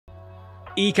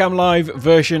Ecamm Live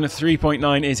version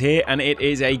 3.9 is here and it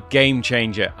is a game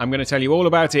changer. I'm going to tell you all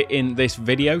about it in this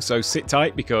video, so sit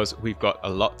tight because we've got a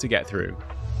lot to get through.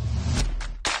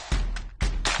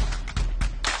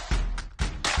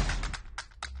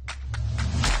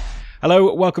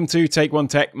 Hello, welcome to Take One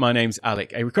Tech. My name's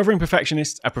Alec, a recovering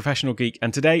perfectionist, a professional geek,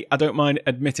 and today I don't mind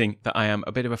admitting that I am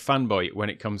a bit of a fanboy when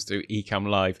it comes to Ecamm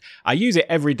Live. I use it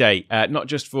every day, not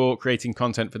just for creating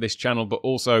content for this channel, but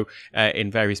also in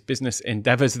various business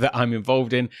endeavors that I'm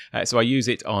involved in. So I use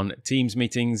it on Teams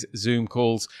meetings, Zoom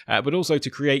calls, but also to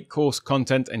create course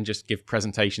content and just give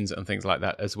presentations and things like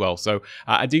that as well. So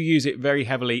I do use it very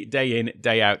heavily day in,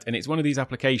 day out, and it's one of these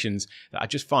applications that I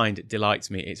just find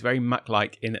delights me. It's very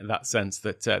Mac-like in that sense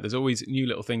that there's always new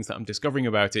little things that I'm discovering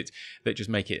about it that just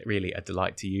make it really a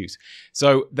delight to use.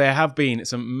 So there have been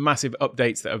some massive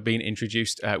updates that have been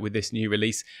introduced with this new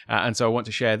release, and so I want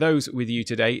to share those with you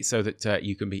today so that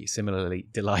you can be similarly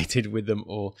delighted with them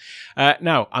all.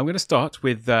 Now I'm going to start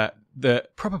with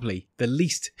probably the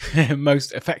least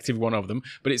most effective one of them,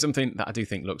 but it's something that I do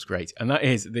think looks great, and that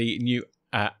is the new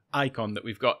icon that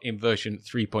we've got in version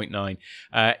 3.9.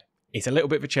 It's a little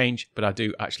bit of a change, but I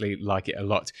do actually like it a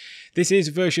lot. This is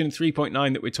version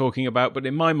 3.9 that we're talking about, but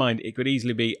in my mind, it could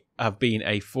easily have been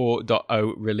a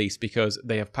 4.0 release because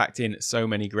they have packed in so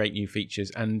many great new features,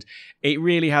 and it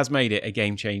really has made it a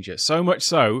game changer. So much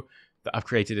so that I've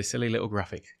created a silly little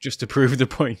graphic just to prove the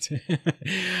point.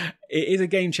 It is a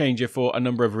game changer for a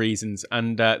number of reasons,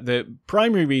 and the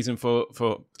primary reason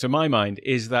to my mind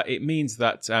is that it means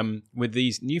that with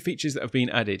these new features that have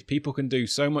been added, people can do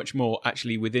so much more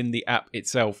actually within the app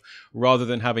itself rather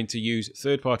than having to use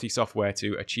third-party software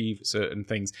to achieve certain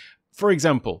things. For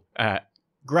example,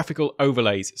 graphical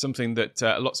overlays, something that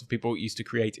lots of people used to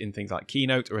create in things like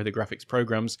Keynote or other graphics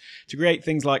programs to create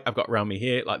things like I've got around me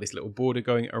here, like this little border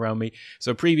going around me.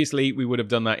 So previously we would have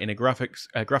done that in a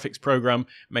graphics program,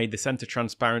 made the center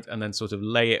transparent and then sort of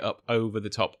lay it up over the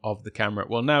top of the camera.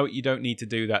 Well, now you don't need to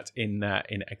do that in a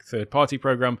third-party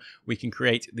program. We can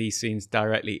create these scenes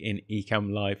directly in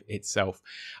Ecamm Live itself.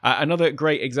 Another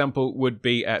great example would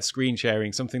be screen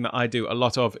sharing, something that I do a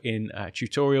lot of in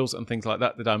tutorials and things like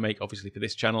that I make obviously for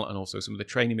this channel, and also some of the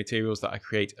training materials that I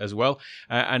create as well.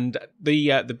 And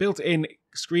the built-in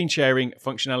screen sharing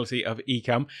functionality of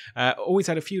Ecamm always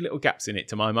had a few little gaps in it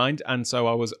to my mind, and so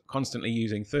I was constantly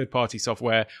using third-party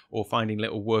software or finding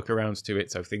little workarounds to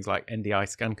it, so things like NDI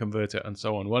scan converter and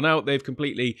so on. Well, now they've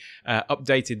completely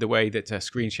updated the way that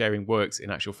screen sharing works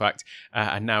in actual fact,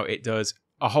 and now it does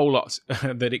a whole lot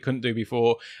that it couldn't do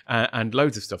before, and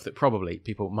loads of stuff that probably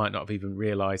people might not have even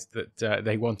realized that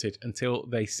they wanted until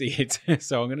they see it.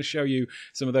 So I'm going to show you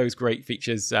some of those great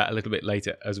features a little bit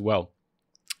later as well.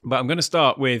 But I'm going to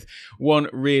start with one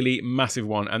really massive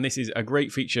one, and this is a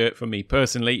great feature for me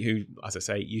personally, who, as I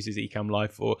say, uses Ecamm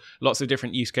Live for lots of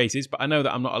different use cases, but I know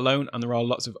that I'm not alone, and there are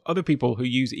lots of other people who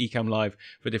use Ecamm Live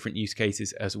for different use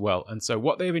cases as well. And so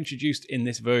what they've introduced in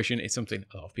this version is something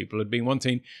a lot of people had been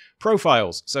wanting: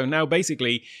 profiles. So now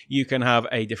basically you can have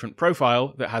a different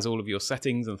profile that has all of your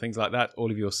settings and things like that,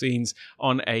 all of your scenes,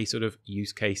 on a sort of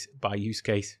use case by use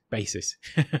case basis.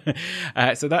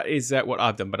 So that is what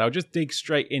I've done, but I'll just dig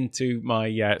straight into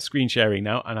my screen sharing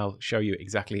now, and I'll show you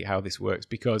exactly how this works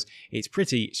because it's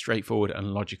pretty straightforward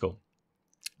and logical.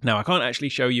 Now, I can't actually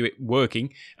show you it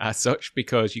working as such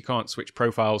because you can't switch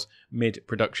profiles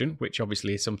mid-production, which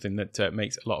obviously is something that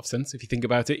makes a lot of sense. If you think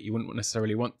about it, you wouldn't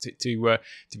necessarily want it to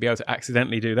be able to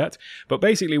accidentally do that. But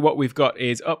basically what we've got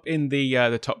is up in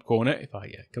the top corner, if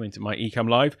I come into my Ecamm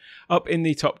Live, up in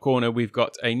the top corner we've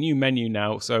got a new menu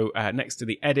now. So next to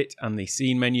the edit and the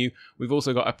scene menu, we've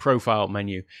also got a profile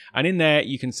menu. And in there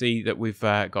you can see that we've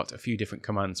got a few different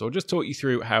commands. So I'll just talk you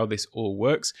through how this all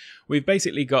works. We've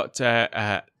basically got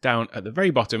down at the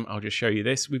very bottom, I'll just show you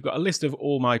this. We've got a list of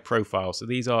all my profiles. So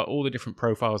these are all the different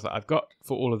profiles that I've got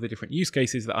for all of the different use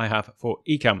cases that I have for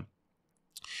Ecamm.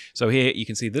 So here you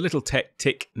can see the little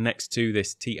tick next to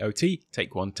this TOT,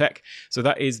 Take One Tech. So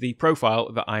that is the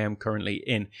profile that I am currently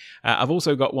in. I've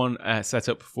also got one set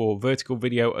up for vertical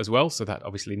video as well. So that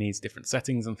obviously needs different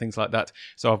settings and things like that.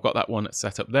 So I've got that one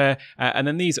set up there. And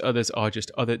then these others are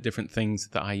just other different things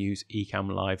that I use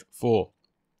Ecamm Live for.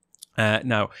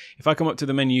 Now, if I come up to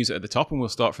the menus at the top, and we'll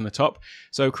start from the top.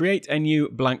 So create a new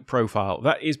blank profile.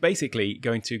 That is basically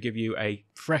going to give you a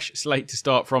fresh slate to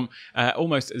start from,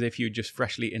 almost as if you just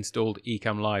freshly installed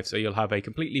Ecamm Live. So you'll have a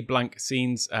completely blank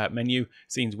scenes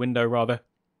scenes window rather,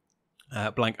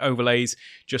 blank overlays,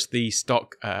 just the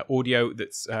stock audio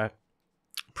that's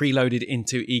preloaded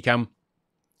into Ecamm.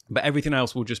 But everything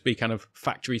else will just be kind of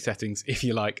factory settings, if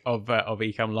you like, of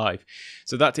Ecamm Live.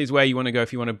 So that is where you want to go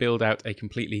if you want to build out a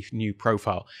completely new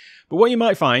profile. But what you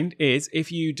might find is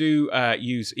if you do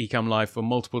use Ecamm Live for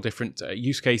multiple different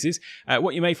use cases,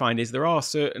 what you may find is there are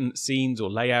certain scenes or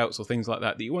layouts or things like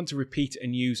that that you want to repeat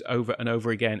and use over and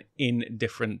over again in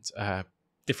different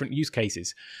use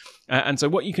cases. And so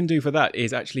what you can do for that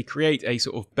is actually create a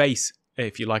sort of base,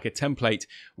 if you like, a template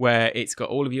where it's got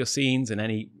all of your scenes and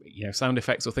any sound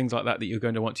effects or things like that that you're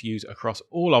going to want to use across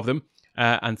all of them.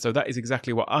 And so that is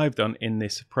exactly what I've done in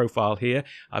this profile here.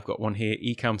 I've got one here,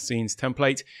 Ecamm Scenes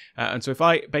template. And so if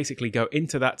I basically go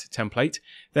into that template,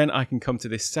 then I can come to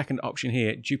this second option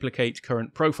here, duplicate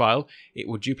current profile. It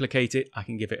will duplicate it. I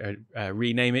can give it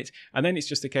rename it. And then it's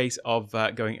just a case of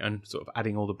going and sort of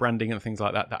adding all the branding and things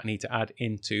like that that I need to add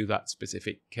into that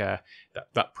specific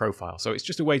that profile. So it's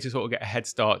just a way to sort of get a head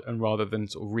start, and rather than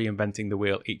sort of reinventing the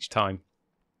wheel each time.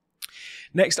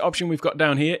 Next option we've got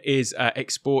down here is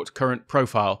export current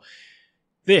profile.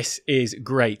 This is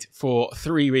great for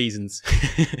 3 reasons.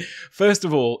 First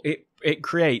of all, it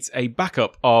creates a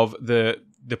backup of the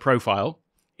profile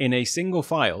in a single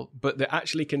file, but that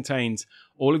actually contains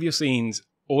all of your scenes,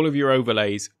 all of your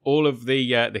overlays, all of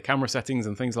the camera settings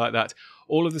and things like that,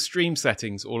 all of the stream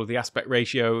settings, all of the aspect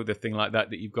ratio, the thing like that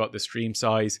you've got, the stream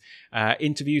size,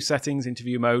 interview settings,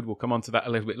 interview mode. We'll come on to that a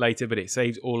little bit later, but it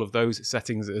saves all of those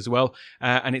settings as well.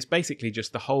 And it's basically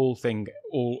just the whole thing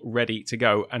all ready to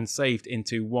go and saved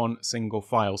into one single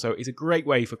file. So it's a great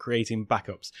way for creating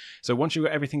backups. So once you've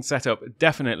got everything set up,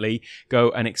 definitely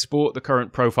go and export the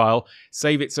current profile,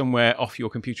 save it somewhere off your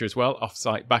computer as well,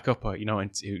 off-site backup, or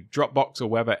into Dropbox or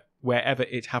wherever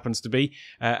it happens to be,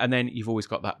 and then you've always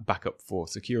got that backup for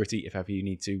security if ever you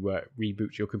need to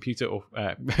reboot your computer or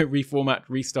reformat,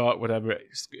 restart, whatever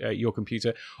your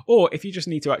computer, or if you just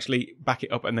need to actually back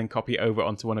it up and then copy it over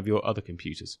onto one of your other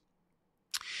computers.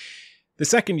 The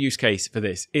second use case for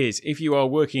this is if you are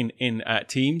working in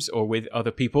teams or with other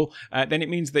people, then it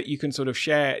means that you can sort of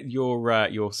share your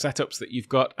setups that you've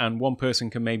got, and one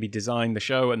person can maybe design the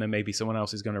show and then maybe someone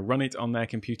else is going to run it on their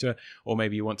computer, or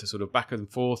maybe you want to sort of back and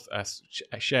forth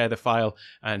share the file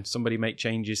and somebody make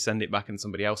changes, send it back, and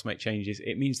somebody else make changes.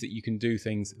 It means that you can do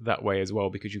things that way as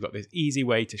well, because you've got this easy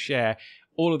way to share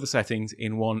all of the settings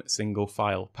in one single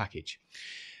file package.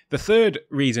 The third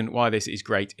reason why this is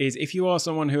great is if you are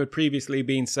someone who had previously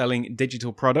been selling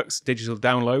digital products, digital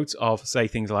downloads of, say,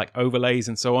 things like overlays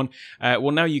and so on,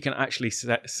 well, now you can actually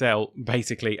sell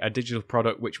basically a digital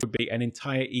product which would be an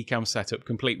entire Ecamm setup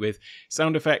complete with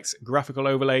sound effects, graphical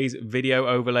overlays, video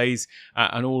overlays,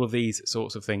 and all of these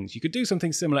sorts of things. You could do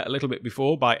something similar a little bit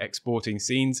before by exporting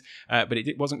scenes, but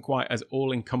it wasn't quite as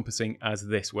all-encompassing as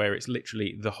this, where it's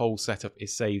literally the whole setup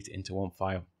is saved into one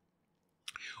file.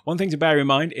 One thing to bear in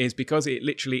mind is because it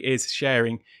literally is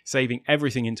saving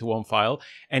everything into one file,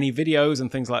 any videos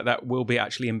and things like that will be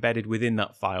actually embedded within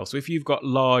that file. So if you've got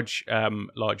large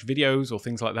videos or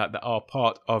things like that that are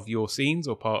part of your scenes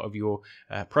or part of your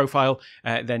profile,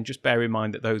 then just bear in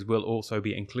mind that those will also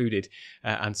be included.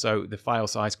 And so the file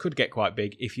size could get quite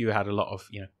big if you had a lot of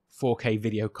 4K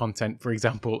video content, for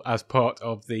example, as part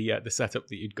of the setup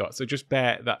that you'd got. So just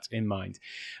bear that in mind.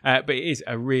 But it is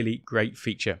a really great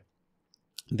feature.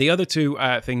 The other two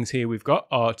things here we've got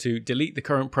are to delete the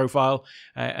current profile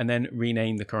and then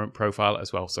rename the current profile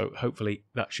as well. So hopefully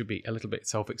that should be a little bit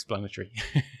self-explanatory.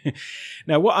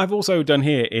 Now, what I've also done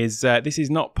here is this is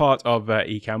not part of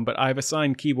Ecamm, but I've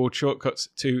assigned keyboard shortcuts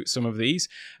to some of these.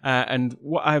 And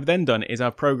what I've then done is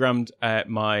I've programmed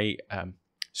my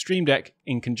Stream Deck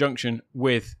in conjunction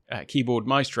with Keyboard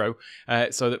Maestro,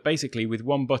 so that basically with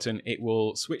one button it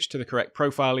will switch to the correct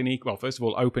profile in well, first of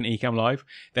all open Ecamm Live,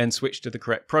 then switch to the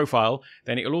correct profile,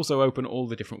 then it will also open all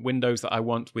the different windows that I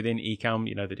want within Ecamm,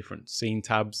 the different scene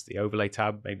tabs, the overlay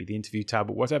tab, maybe the interview tab,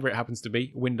 or whatever it happens to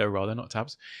be, window rather, not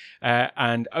tabs,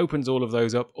 and opens all of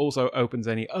those up, also opens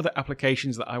any other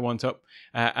applications that I want up,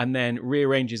 and then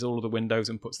rearranges all of the windows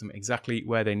and puts them exactly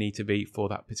where they need to be for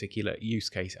that particular use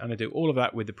case. And I do all of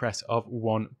that with the press of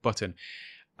one button.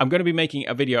 I'm going to be making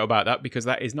a video about that because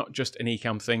that is not just an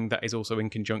Ecamm thing, that is also in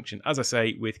conjunction, as I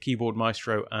say, with Keyboard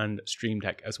Maestro and Stream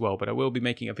Deck as well. But I will be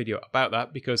making a video about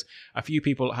that because a few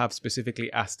people have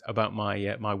specifically asked about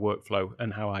my my workflow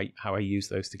and how I use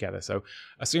those together. So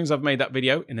as soon as I've made that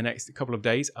video in the next couple of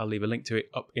days, I'll leave a link to it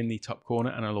up in the top corner,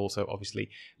 and I'll also obviously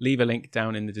leave a link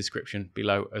down in the description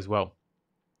below as well.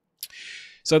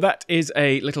 So that is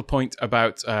a little point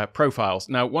about profiles.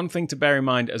 Now, one thing to bear in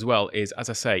mind as well is, as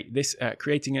I say, this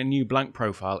creating a new blank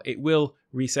profile, it will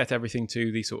reset everything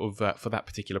to the sort of, for that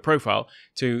particular profile,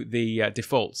 to the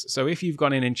defaults. So if you've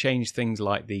gone in and changed things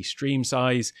like the stream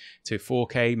size to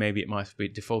 4K, maybe it might be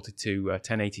defaulted to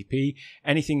 1080p,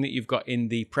 anything that you've got in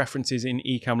the preferences in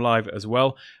Ecamm Live as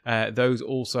well, those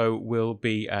also will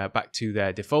be back to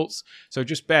their defaults. So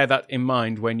just bear that in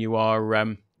mind when you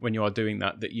are doing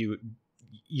that, that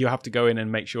you have to go in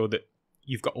and make sure that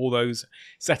you've got all those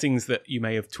settings that you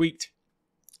may have tweaked.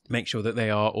 Make sure that they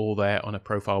are all there on a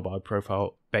profile by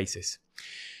profile basis.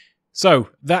 So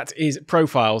that is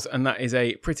profiles, and that is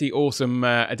a pretty awesome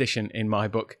addition in my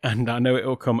book, and I know it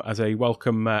will come as a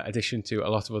welcome addition to a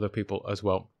lot of other people as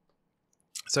well.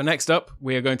 So next up,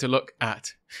 we are going to look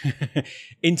at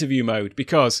interview mode,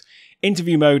 because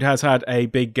interview mode has had a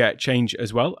big change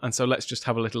as well, and so let's just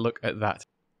have a little look at that.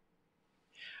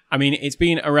 I mean, it's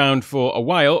been around for a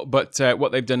while, but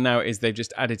what they've done now is they've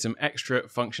just added some extra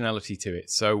functionality to it.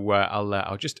 So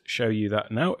I'll just show you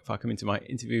that now. If I come into my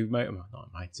interview mode, not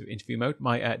my interview mode,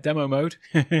 my demo mode,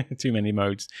 too many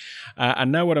modes.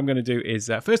 And now what I'm going to do is,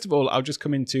 first of all, I'll just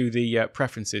come into the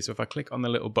preferences. So if I click on the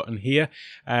little button here,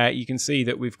 you can see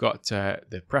that we've got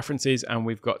the preferences and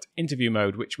we've got interview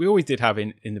mode, which we always did have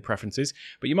in the preferences.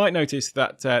 But you might notice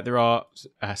that there are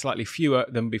slightly fewer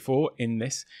than before in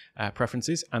this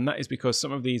preferences. And that is because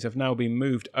some of these have now been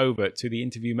moved over to the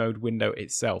interview mode window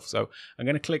itself. So I'm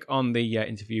going to click on the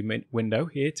interview window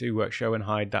here to show and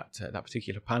hide that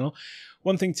particular panel.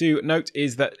 One thing to note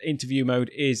is that interview mode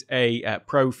is a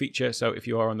pro feature. So if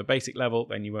you are on the basic level,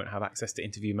 then you won't have access to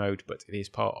interview mode, but it is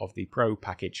part of the pro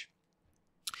package.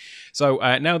 So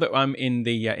now that I'm in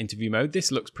the interview mode,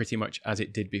 this looks pretty much as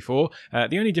it did before.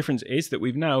 The only difference is that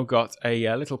we've now got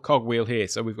a little cogwheel here.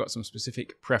 So we've got some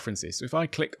specific preferences. So if I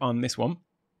click on this one,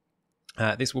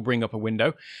 this will bring up a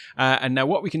window. And now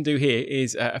what we can do here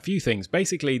is a few things.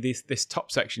 Basically, this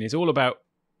top section is all about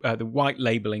the white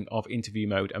labeling of interview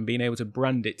mode and being able to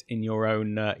brand it in your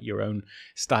own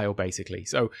style, basically.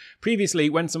 So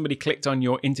previously, when somebody clicked on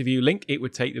your interview link, it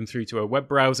would take them through to a web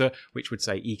browser, which would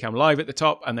say Ecamm Live at the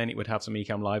top, and then it would have some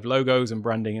Ecamm Live logos and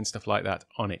branding and stuff like that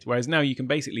on it. Whereas now you can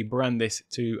basically brand this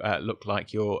to look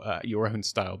like your own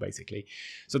style, basically.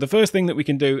 So the first thing that we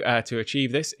can do to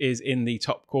achieve this is in the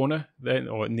top corner,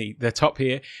 or in the top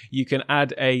here, you can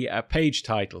add a page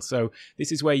title. So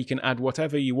this is where you can add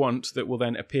whatever you want that will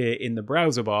then appear in the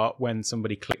browser bar when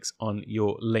somebody clicks on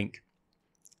your link.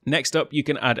 Next up, you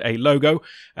can add a logo,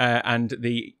 and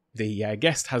the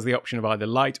guest has the option of either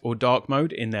light or dark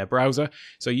mode in their browser.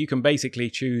 So you can basically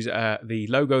choose the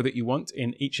logo that you want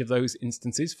in each of those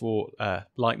instances for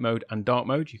light mode and dark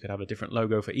mode. You could have a different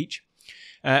logo for each.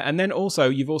 And then also,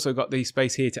 you've also got the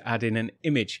space here to add in an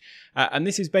image. And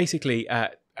this is basically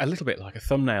a little bit like a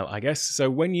thumbnail, I guess. So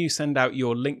when you send out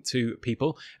your link to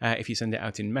people, if you send it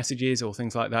out in messages or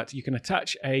things like that, you can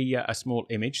attach a small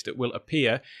image that will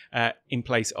appear in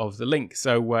place of the link.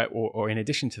 So, or in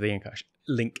addition to the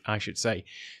link, I should say.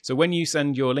 So when you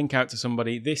send your link out to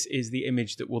somebody, this is the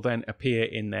image that will then appear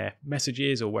in their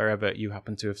messages or wherever you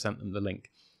happen to have sent them the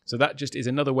link. So that just is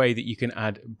another way that you can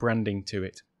add branding to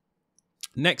it.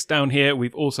 Next down here,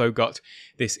 we've also got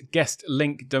this guest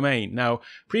link domain. Now,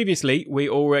 previously, we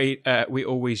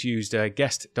always used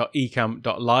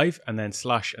guest.ecamm.live and then /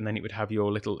 and then it would have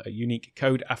your little unique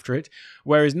code after it.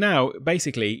 Whereas now,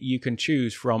 basically, you can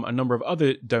choose from a number of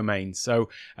other domains. So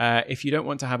if you don't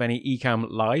want to have any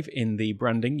Ecamm Live in the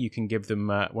branding, you can give them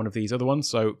one of these other ones.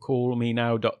 So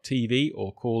callmenow.tv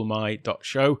or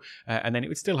callmy.show, and then it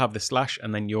would still have the /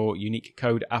 and then your unique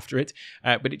code after it.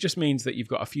 But it just means that you've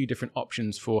got a few different options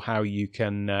for how you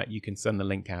can send the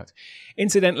link out.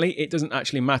 Incidentally, it doesn't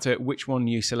actually matter which one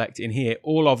you select in here.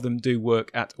 All of them do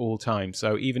work at all times.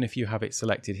 So even if you have it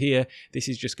selected here, this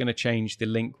is just going to change the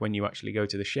link when you actually go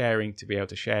to the sharing to be able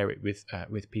to share it with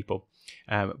people.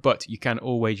 But you can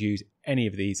always use any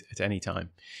of these at any time,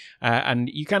 and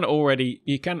you can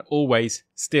always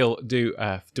still do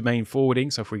domain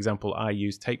forwarding. So for example, I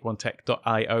use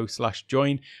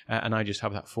takeonetech.io/join, and I just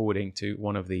have that forwarding to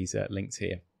one of these links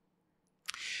here.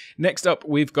 Next up,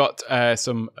 we've got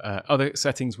some other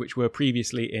settings which were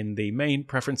previously in the main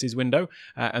preferences window,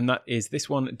 and that is this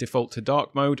one, default to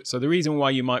dark mode. So the reason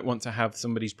why you might want to have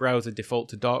somebody's browser default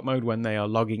to dark mode when they are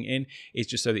logging in is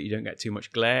just so that you don't get too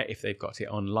much glare. If they've got it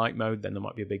on light mode, then there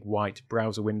might be a big white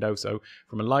browser window. So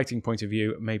from a lighting point of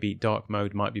view, maybe dark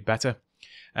mode might be better.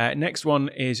 Next one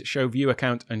is show viewer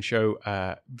count and show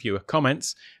viewer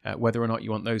comments. Whether or not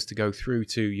you want those to go through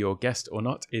to your guest or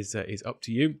not is up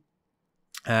to you.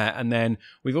 And then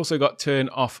we've also got turn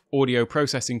off audio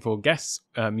processing for guests,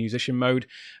 musician mode.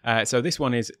 So this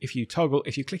one is if you toggle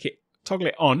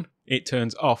it on, it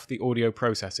turns off the audio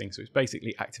processing. So it's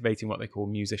basically activating what they call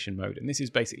musician mode. And this is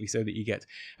basically so that you get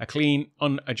a clean,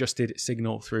 unadjusted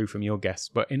signal through from your guests.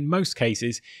 But in most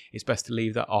cases, it's best to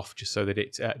leave that off just so that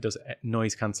it does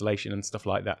noise cancellation and stuff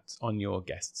like that on your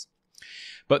guests.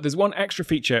 But there's one extra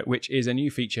feature, which is a new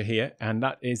feature here, and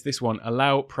that is this one,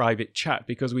 allow private chat,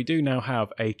 because we do now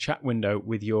have a chat window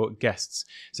with your guests.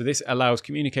 So this allows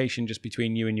communication just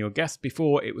between you and your guests.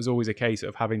 Before, it was always a case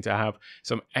of having to have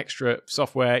some extra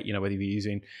software, whether you're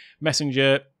using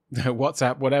Messenger,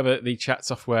 WhatsApp, whatever the chat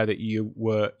software that you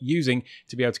were using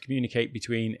to be able to communicate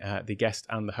between the guest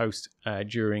and the host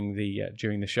during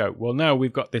the show. Well, now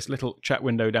we've got this little chat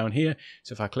window down here.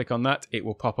 So if I click on that, it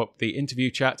will pop up the interview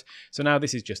chat. So now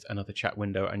this is just another chat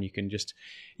window, and you can just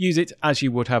use it as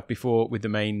you would have before with the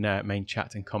main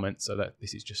chat and comments. So that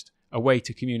this is just a way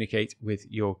to communicate with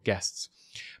your guests.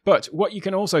 But what you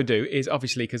can also do is,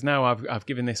 obviously, because now I've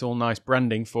given this all nice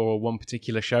branding for one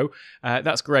particular show,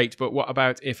 that's great. But what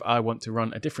about if I want to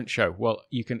run a different show? Well,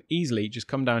 you can easily just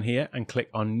come down here and click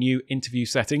on New Interview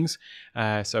Settings.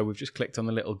 So we've just clicked on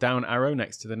the little down arrow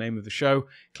next to the name of the show.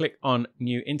 Click on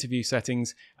New Interview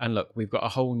Settings, and look, we've got a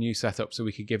whole new setup. So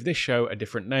we could give this show a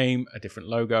different name, a different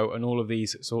logo, and all of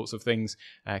these sorts of things.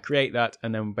 Create that,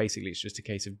 and then basically it's just a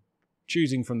case of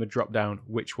choosing from the drop down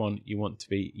which one you want to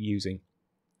be using.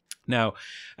 Now,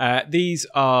 these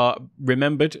are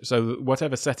remembered, so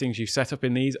whatever settings you set up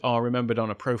in these are remembered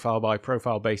on a profile by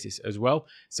profile basis as well.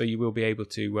 So you will be able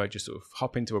to just sort of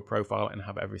hop into a profile and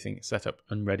have everything set up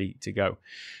and ready to go.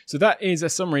 So that is a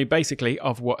summary basically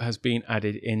of what has been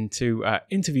added into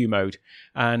interview mode.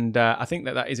 And I think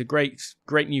that is a great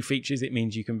new features. It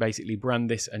means you can basically brand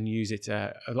this and use it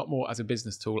a lot more as a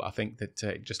business tool. I think that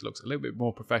it just looks a little bit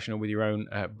more professional with your own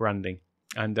branding.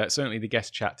 And certainly the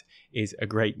guest chat is a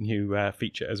great new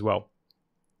feature as well.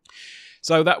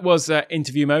 So that was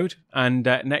interview mode. And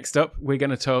next up, we're going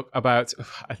to talk about,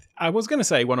 I was going to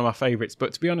say one of my favorites,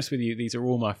 but to be honest with you, these are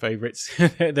all my favorites.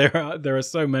 there are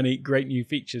so many great new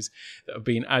features that have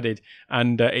been added,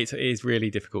 and it is really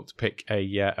difficult to pick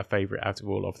a favorite out of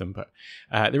all of them. But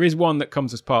there is one that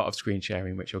comes as part of screen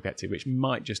sharing, which we'll get to, which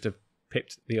might just have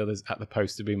pipped the others at the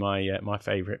post to be my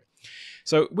favorite.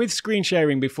 So with screen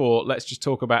sharing before, let's just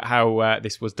talk about how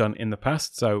this was done in the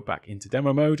past. So back into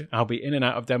demo mode. I'll be in and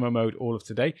out of demo mode all of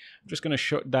today. I'm just going to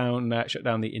shut down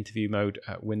the interview mode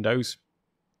windows.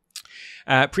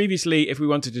 Previously, if we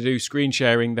wanted to do screen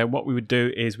sharing, then what we would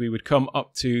do is we would come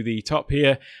up to the top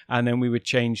here, and then we would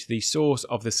change the source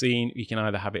of the scene. You can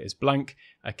either have it as blank,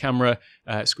 a camera,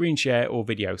 screen share, or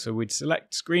video. So we'd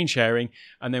select screen sharing,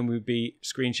 and then we'd be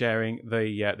screen sharing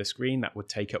the screen that would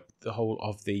take up the whole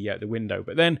of the window.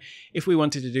 But then if we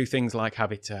wanted to do things like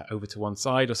have it over to one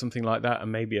side or something like that,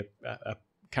 and maybe a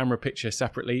camera picture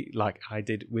separately, like I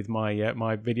did with my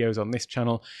my videos on this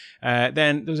channel,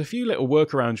 then there's a few little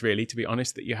workarounds, really, to be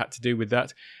honest, that you had to do with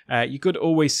that. You could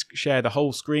always share the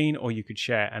whole screen, or you could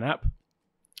share an app.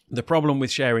 The problem with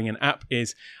sharing an app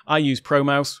is I use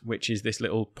ProMouse, which is this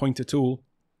little pointer tool.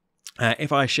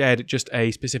 If I shared just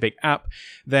a specific app,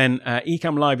 then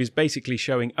Ecamm Live is basically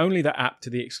showing only that app to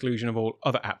the exclusion of all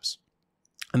other apps.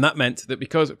 And that meant that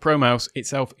because ProMouse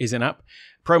itself is an app,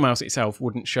 ProMouse itself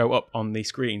wouldn't show up on the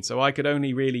screen. So I could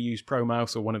only really use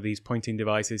ProMouse or one of these pointing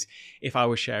devices if I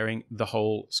was sharing the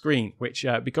whole screen, which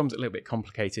becomes a little bit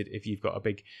complicated if you've got a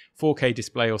big 4K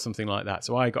display or something like that.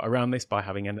 So I got around this by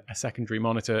having a secondary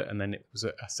monitor, and then it was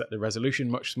I set the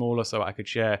resolution much smaller so I could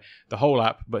share the whole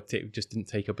app, but it just didn't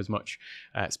take up as much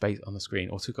space on the screen,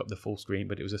 or took up the full screen,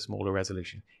 but it was a smaller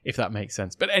resolution, if that makes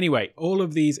sense. But anyway, all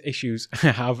of these issues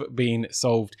have been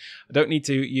solved. I don't need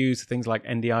to use things like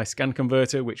NDI scan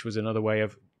converter, which was another way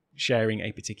of sharing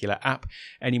a particular app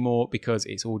anymore, because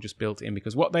it's all just built in.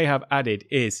 Because what they have added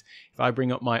is, if I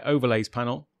bring up my overlays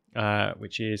panel,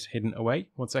 which is hidden away,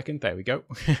 one second, there we go.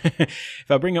 If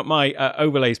I bring up my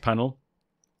overlays panel,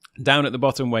 down at the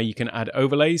bottom where you can add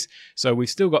overlays, so we've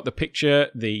still got the picture,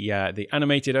 the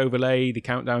animated overlay, the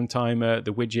countdown timer,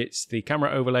 the widgets, the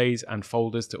camera overlays, and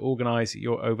folders to organize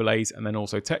your overlays, and then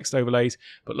also text overlays.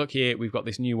 But look here, we've got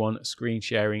this new one, screen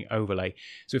sharing overlay.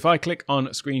 So if I click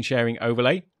on screen sharing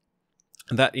overlay,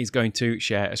 And that is going to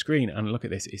share a screen. And look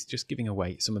at this, it's just giving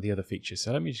away some of the other features.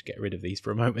 So let me just get rid of these for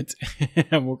a moment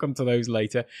and we'll come to those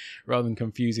later rather than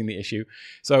confusing the issue.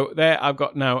 So there I've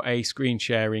got now a screen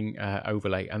sharing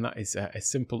overlay, and that is as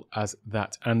simple as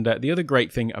that. And the other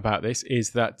great thing about this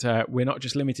is that we're not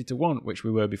just limited to one, which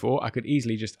we were before. I could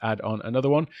easily just add on another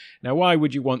one. Now, why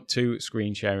would you want to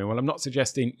screen sharing? Well, I'm not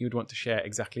suggesting you'd want to share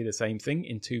exactly the same thing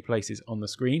in two places on the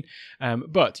screen,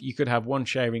 but you could have one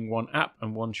sharing one app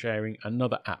and one sharing another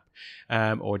app,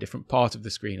 or a different part of the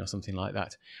screen or something like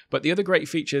that. But the other great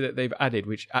feature that they've added,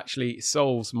 which actually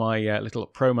solves my little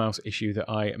Pro Mouse issue that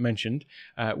I mentioned,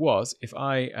 was if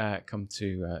I come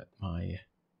to my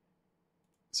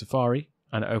Safari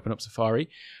and open up Safari,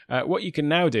 what you can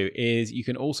now do is you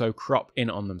can also crop in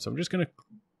on them. So I'm just going to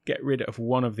get rid of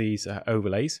one of these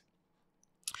overlays.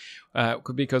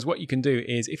 Because what you can do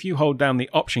is if you hold down the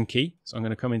Option key, so I'm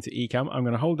going to come into Ecamm, I'm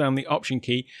going to hold down the Option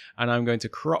key and I'm going to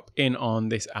crop in on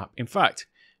this app. In fact,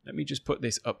 let me just put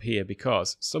this up here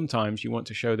because sometimes you want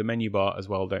to show the menu bar as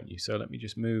well, don't you? So let me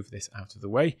just move this out of the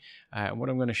way. And what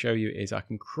I'm going to show you is I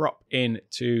can crop in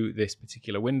to this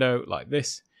particular window like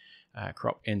this.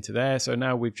 Crop into there. So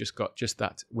now we've just got just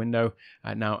that window.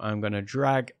 Now I'm going to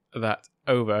drag that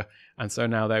over, and so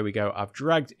now there we go. I've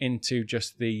dragged into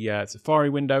just the Safari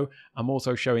window. I'm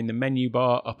also showing the menu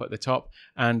bar up at the top,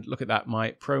 and look at that,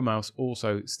 my Pro Mouse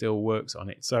also still works on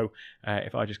it. So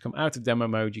if I just come out of demo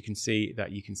mode, you can see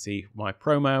that you can see my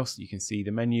Pro Mouse, you can see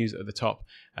the menus at the top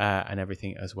and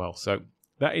everything as well. So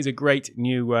that is a great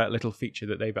new little feature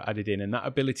that they've added in, and that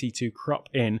ability to crop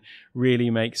in really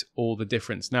makes all the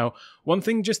difference. Now, one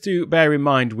thing just to bear in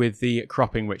mind with the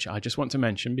cropping, which I just want to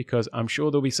mention, because I'm sure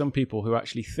there'll be some people who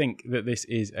actually think that this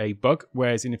is a bug,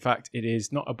 whereas in fact it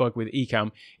is not a bug with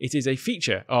Ecamm, it is a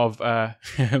feature of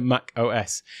Mac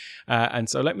OS. And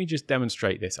so let me just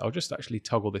demonstrate this. I'll just actually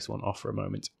toggle this one off for a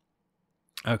moment.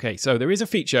 Okay, so there is a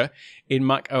feature in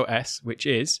Mac OS, which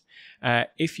is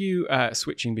if you are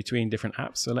switching between different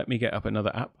apps. So let me get up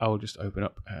another app. I'll just open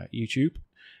up YouTube,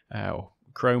 or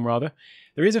Chrome rather.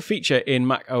 There is a feature in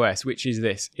Mac OS, which is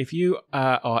this. If you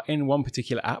are in one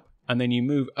particular app and then you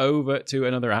move over to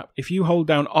another app, if you hold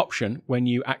down Option when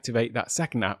you activate that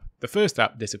second app, the first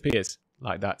app disappears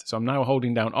like that. So I'm now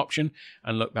holding down Option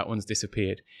and look, that one's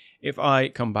disappeared. If I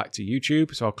come back to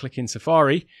YouTube, so I'll click in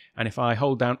Safari, and if I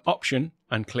hold down Option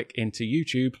and click into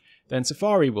YouTube, then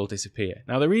Safari will disappear.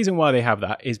 Now, the reason why they have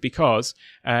that is because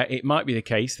it might be the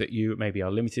case that you maybe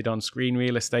are limited on screen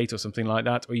real estate or something like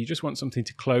that, or you just want something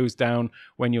to close down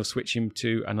when you're switching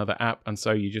to another app, and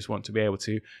so you just want to be able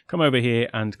to come over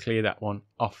here and clear that one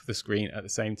off the screen at the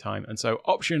same time. And so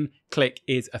Option click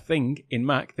is a thing in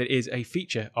Mac that is a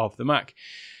feature of the Mac.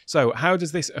 So how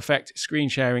does this affect screen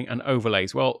sharing and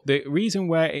overlays? Well, the reason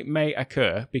where it may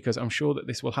occur, because I'm sure that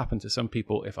this will happen to some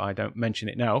people if I don't mention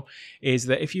it now, is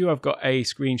that if you have got a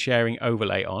screen sharing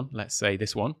overlay on, let's say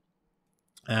this one,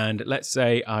 and let's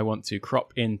say I want to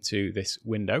crop into this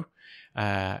window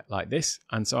like this,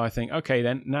 and so I think, okay,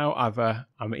 then now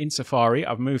I'm in Safari,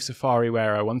 I've moved Safari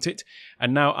where I want it,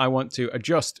 and now I want to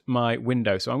adjust my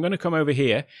window. So I'm going to come over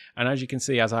here, and as you can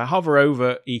see, as I hover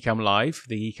over Ecamm Live,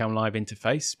 the Ecamm Live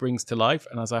interface springs to life,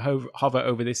 and as I hover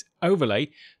over this overlay,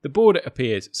 the border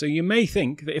appears. So you may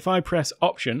think that if I press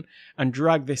Option and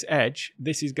drag this edge,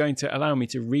 this is going to allow me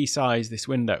to resize this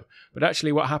window. But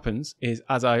actually what happens is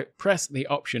as I press the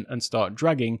Option and start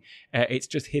dragging, it's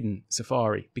just hidden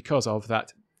Safari because of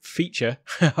that feature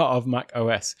of Mac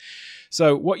OS.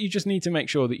 So what you just need to make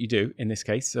sure that you do in this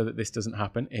case, so that this doesn't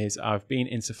happen, is I've been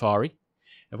in Safari.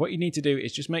 And what you need to do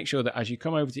is just make sure that as you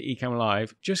come over to Ecamm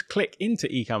Live, just click into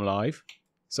Ecamm Live.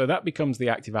 So that becomes the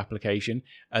active application,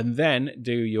 and then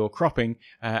do your cropping,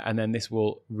 and then this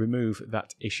will remove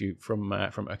that issue from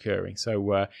occurring.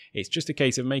 So it's just a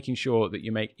case of making sure that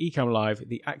you make Ecamm Live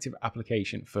the active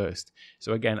application first.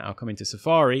 So again, I'll come into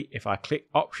Safari. If I click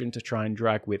Option to try and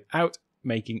drag without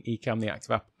making Ecamm the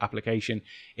active application,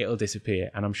 it'll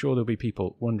disappear. And I'm sure there'll be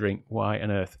people wondering why on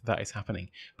earth that is happening.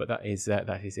 But that is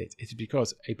it. It's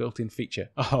because a built-in feature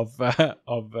of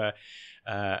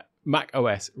Mac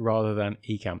OS rather than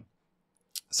Ecamm.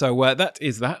 So that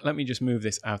is that. Let me just move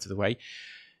this out of the way.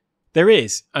 There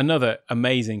is another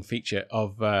amazing feature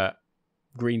of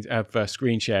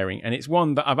screen sharing, and it's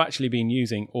one that I've actually been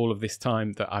using all of this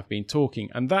time that I've been talking,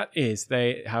 and that is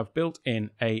they have built in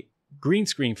a green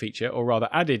screen feature, or rather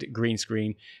added green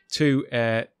screen to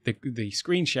the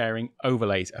screen sharing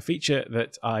overlays, a feature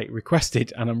that I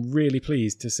requested, and I'm really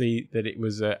pleased to see that it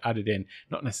was added in.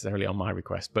 Not necessarily on my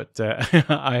request, but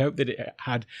I hope that it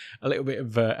had a little bit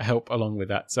of help along with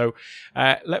that. So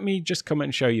let me just come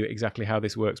and show you exactly how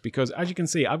this works, because as you can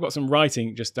see, I've got some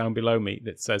writing just down below me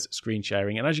that says screen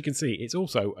sharing, and as you can see, it's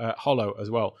also hollow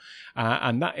as well.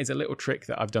 And that is a little trick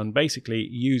that I've done, basically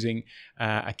using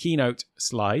a Keynote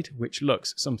slide, which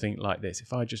looks something like this.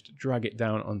 If I just drag it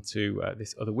down onto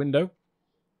this other window,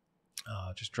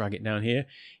 I'll just drag it down here.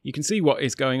 You can see what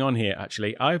is going on here,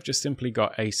 actually. I've just simply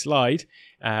got a slide,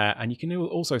 and you can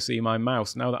also see my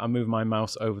mouse. Now that I move my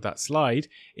mouse over that slide,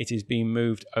 it is being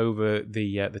moved over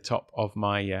the top of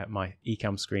my, my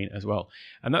Ecamm screen as well.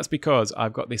 And that's because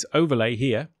I've got this overlay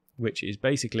here, which is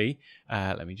basically,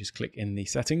 let me just click in the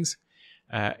settings.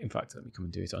 In fact, let me come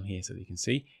and do it on here so that you can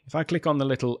see. If I click on the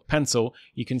little pencil,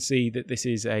 you can see that this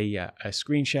is a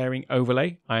screen sharing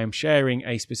overlay. I am sharing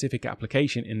a specific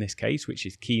application in this case, which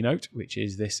is Keynote, which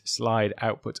is this slide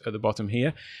output at the bottom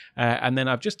here. And then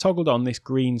I've just toggled on this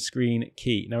green screen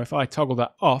key. Now, if I toggle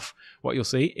that off, what you'll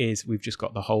see is we've just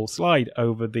got the whole slide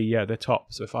over the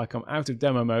top. So if I come out of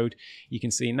demo mode, you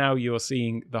can see now you're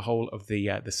seeing the whole of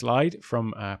the slide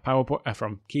from PowerPoint,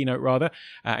 from Keynote rather.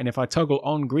 And if I toggle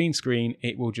on green screen,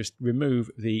 it will just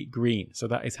remove the green. So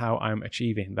that is how I'm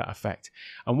achieving that effect.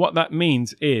 And what that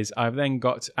means is I've then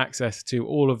got access to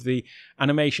all of the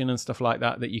animation and stuff like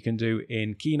that that you can do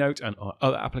in Keynote and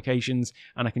other applications,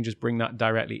 and I can just bring that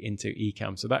directly into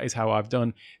Ecamm. So that is how I've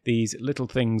done these little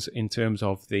things in terms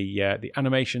of the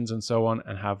animations and so on,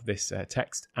 and have this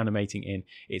text animating in.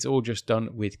 It's all just done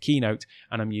with Keynote,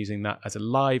 and I'm using that as a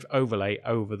live overlay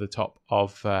over the top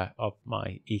of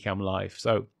my Ecamm Live.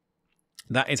 So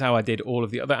that is how I did all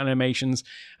of the other animations,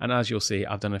 and as you'll see,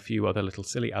 I've done a few other little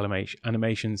silly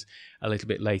animations a little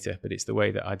bit later, but it's the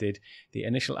way that I did the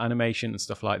initial animation and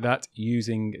stuff like that,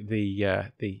 using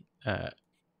the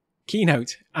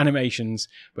Keynote animations,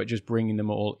 but just bringing them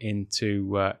all into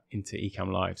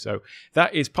Ecamm Live. So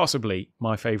that is possibly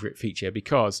my favorite feature,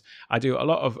 because I do a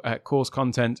lot of course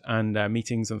content and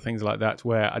meetings and things like that,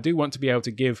 where I do want to be able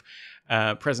to give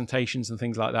presentations and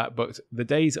things like that, but the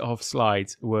days of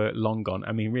slides were long gone.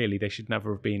 I mean, really, they should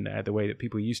never have been the way that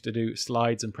people used to do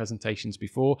slides and presentations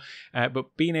before,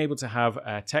 but being able to have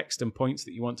text and points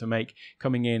that you want to make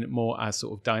coming in more as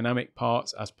sort of dynamic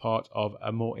parts, as part of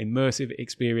a more immersive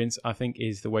experience, I think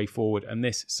is the way forward, and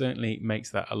this certainly makes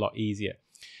that a lot easier.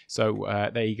 So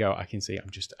there you go. I can see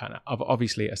I've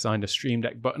obviously assigned a Stream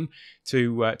Deck button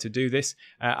to do this.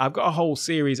 I've got a whole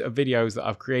series of videos that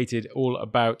I've created all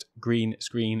about green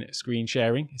screen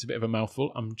sharing. It's a bit of a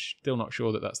mouthful. I'm still not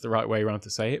sure that that's the right way around to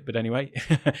say it, but anyway,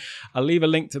 I'll leave a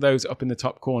link to those up in the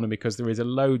top corner, because there is a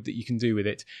load that you can do with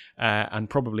it, and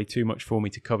probably too much for me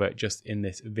to cover just in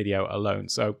this video alone.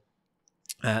 So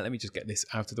let me just get this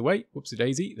out of the way. Whoopsie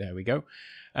daisy. There we go.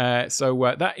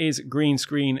 So that is green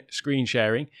screen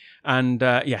sharing, and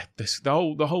yeah,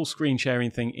 the whole screen sharing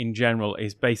thing in general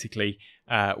is basically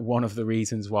one of the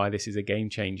reasons why this is a game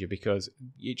changer, because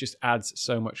it just adds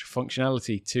so much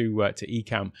functionality to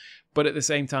Ecamm, but at the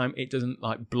same time it doesn't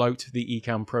like bloat the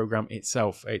Ecamm program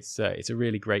itself. It's a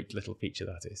really great little feature,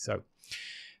 that is. So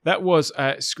that was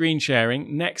screen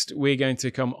sharing. Next, we're going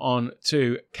to come on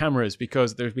to cameras,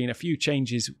 because there's been a few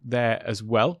changes there as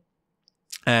well.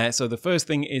 So the first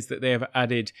thing is that they have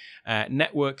added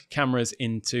network cameras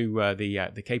into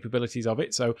the capabilities of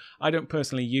it. So I don't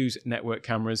personally use network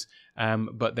cameras,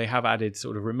 but they have added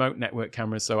sort of remote network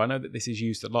cameras. So I know that this is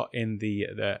used a lot in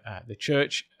the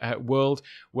church world,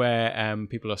 where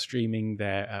people are streaming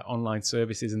their online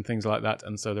services and things like that,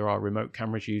 and so there are remote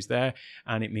cameras used there,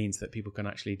 and it means that people can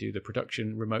actually do the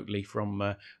production remotely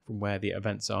from where the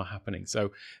events are happening.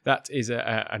 So that is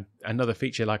another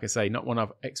feature, like I say, not one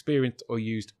I've experienced or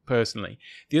used personally.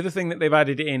 The other thing that they've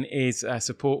added in is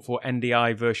support for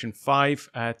NDI version 5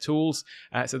 tools.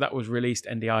 So that was released,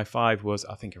 NDI 5 was,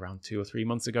 I think, around 2 or 3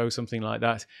 months ago, something like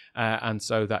that. And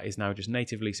so that is now just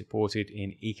natively supported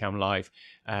in Ecamm Live,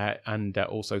 and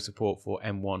also support for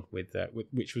M1 with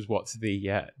which was what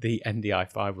the NDI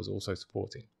 5 was also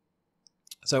supporting.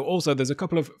 So also there's a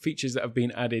couple of features that have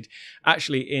been added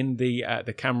actually in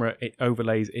the camera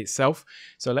overlays itself.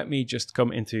 So let me just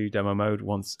come into demo mode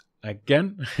once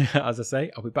again. As I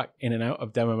say, I'll be back in and out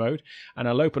of demo mode, and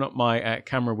I'll open up my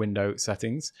camera window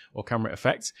settings or camera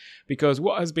effects, because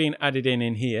what has been added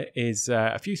in here is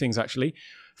a few things actually.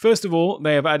 First of all,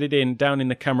 they have added in down in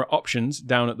the camera options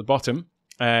down at the bottom,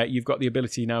 you've got the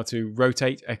ability now to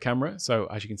rotate a camera. So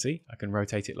as you can see, I can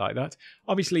rotate it like that.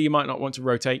 Obviously, you might not want to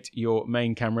rotate your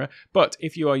main camera, but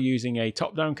if you are using a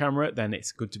top-down camera, then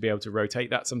it's good to be able to rotate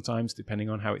that sometimes, depending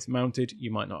on how it's mounted.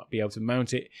 You might not be able to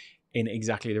mount it in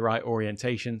exactly the right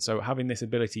orientation. So having this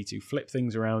ability to flip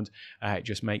things around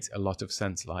just makes a lot of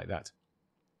sense like that.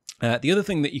 The other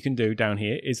thing that you can do down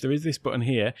here is there is this button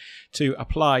here to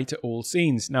apply to all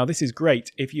scenes. Now, this is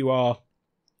great if you are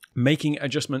making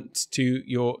adjustments to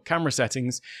your camera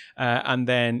settings and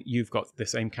then you've got the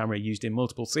same camera used in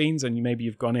multiple scenes, and maybe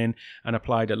you've gone in and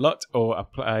applied a LUT or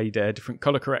applied different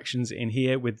color corrections in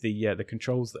here with the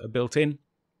controls that are built in.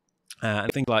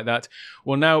 And things like that.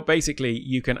 Well, now basically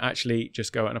you can actually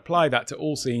just go and apply that to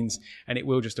all scenes, and it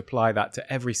will just apply that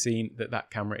to every scene that that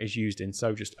camera is used in.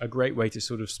 So just a great way to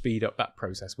sort of speed up that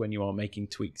process when you are making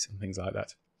tweaks and things like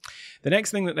that. The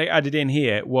next thing that they added in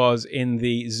here was in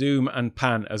the zoom and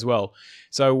pan as well.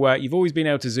 So you've always been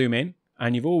able to zoom in,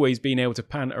 and you've always been able to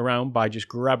pan around by just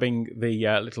grabbing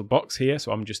the little box here.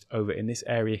 So I'm just over in this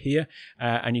area here.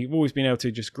 And you've always been able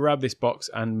to just grab this box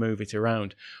and move it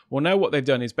around. Well, now what they've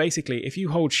done is basically, if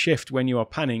you hold shift when you are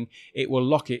panning, it will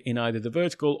lock it in either the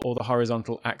vertical or the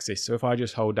horizontal axis. So if I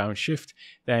just hold down shift,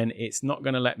 then it's not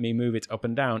going to let me move it up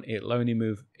and down. It'll only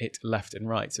move it left and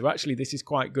right. So actually, this is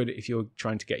quite good if you're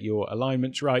trying to get your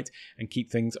alignments right and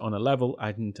keep things on a level,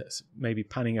 and maybe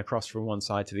panning across from one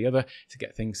side to the other to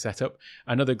get things set up.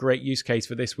 Another great use case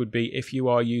for this would be if you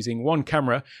are using one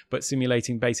camera but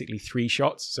simulating basically 3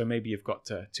 shots. So maybe you've got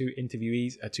 2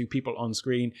 interviewees, 2 people on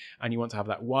screen, and you want to have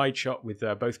that wide shot with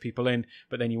both people in,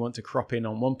 but then you want to crop in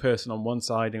on one person on one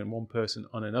side and one person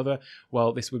on another.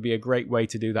 Well, this would be a great way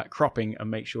to do that cropping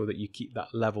and make sure that you keep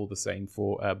that level the same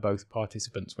for both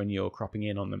participants when you're cropping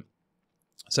in on them.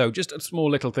 So just a small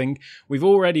little thing. We've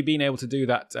already been able to do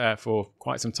that for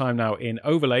quite some time now in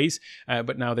overlays,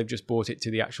 but now they've just brought it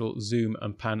to the actual zoom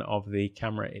and pan of the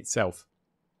camera itself.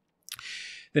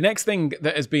 The next thing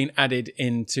that has been added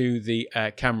into the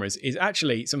cameras is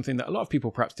actually something that a lot of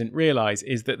people perhaps didn't realize,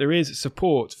 is that there is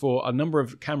support for a number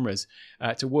of cameras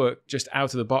to work just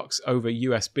out of the box over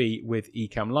USB with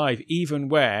Ecamm Live, even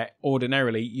where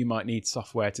ordinarily you might need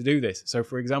software to do this. So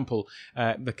for example,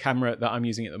 the camera that I'm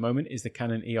using at the moment is the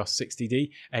Canon EOS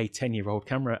 60D, a 10-year-old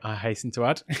camera, I hasten to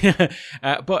add,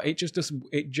 but it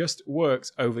just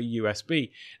works over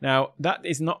USB. Now, that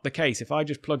is not the case. If I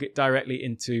just plug it directly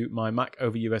into my Mac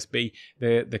over USB,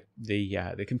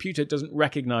 the computer doesn't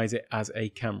recognize it as a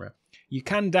camera. You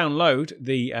can download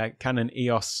the Canon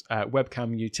EOS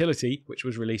webcam utility, which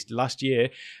was released last year,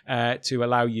 to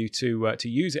allow you to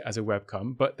use it as a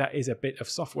webcam, but that is a bit of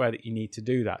software that you need to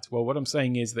do that. Well, what I'm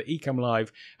saying is that Ecamm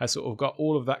Live has sort of got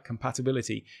all of that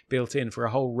compatibility built in for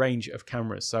a whole range of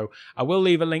cameras. So I will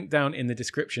leave a link down in the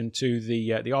description to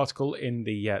the article in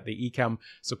the Ecamm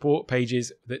support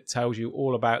pages that tells you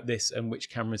all about this and which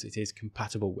cameras it is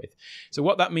compatible with. So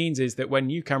what that means is that when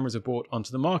new cameras are brought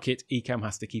onto the market, Ecamm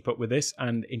has to keep up with this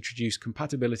and introduce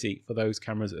compatibility for those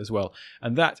cameras as well,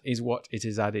 and that is what it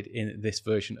is added in this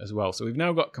version as well. So we've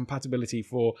now got compatibility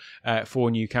for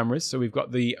 4 new cameras. So we've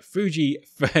got the Fuji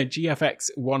GFX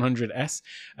 100S,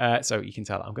 so you can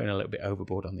tell I'm going a little bit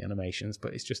overboard on the animations,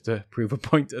 but it's just to prove a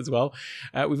point as well.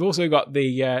 We've also got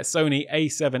the Sony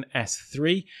a7S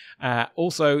III,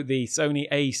 also the Sony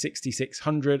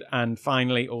a6600, and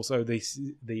finally also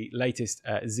the latest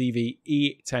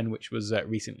ZV-E10, which was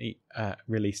recently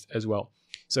released as well.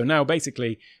 So now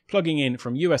basically plugging in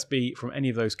from USB from any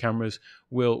of those cameras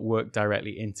will work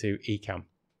directly into Ecamm.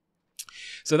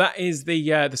 So that is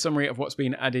the summary of what's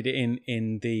been added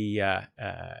in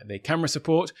the camera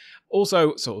support.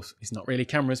 Also, sort of, it's not really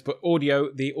cameras, but audio.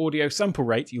 The audio sample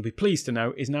rate, you'll be pleased to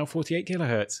know, is now 48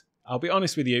 kilohertz. I'll be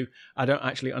honest with you, I don't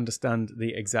actually understand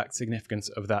the exact significance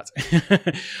of that.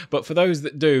 But for those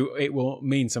that do, it will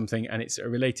mean something, and it's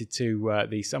related to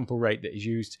the sample rate that is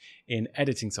used in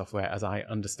editing software, as I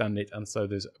understand it. And so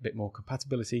there's a bit more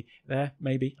compatibility there,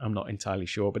 maybe. I'm not entirely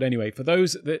sure. But anyway, for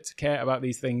those that care about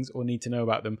these things or need to know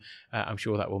about them, I'm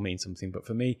sure that will mean something. But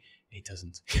for me, it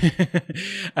doesn't.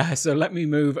 So let me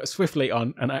move swiftly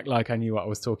on and act like I knew what I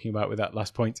was talking about with that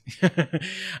last point.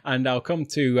 And I'll come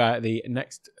to the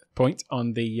next point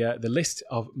on the list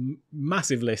of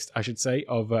massive list, I should say,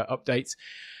 of updates,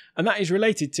 and that is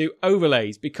related to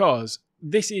overlays, because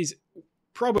this is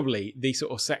probably the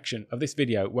sort of section of this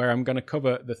video where I'm going to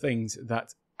cover the things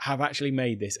that have actually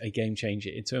made this a game changer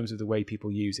in terms of the way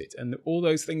people use it, and all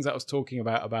those things that I was talking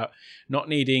about not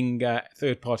needing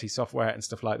third-party software and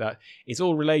stuff like that. It's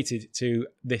all related to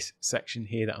this section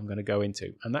here that I'm going to go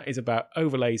into, and that is about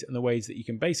overlays and the ways that you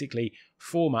can basically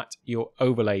format your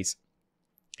overlays.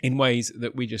 in ways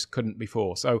that we just couldn't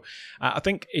before. So I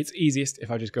think it's easiest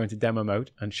if I just go into demo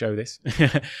mode and show this.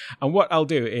 And what I'll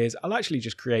do is I'll actually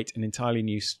just create an entirely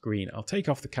new screen. I'll take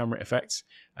off the camera effects.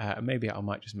 And maybe I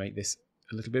might just make this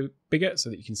a little bit bigger so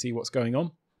that you can see what's going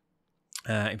on.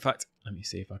 In fact, let me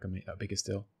see if I can make that bigger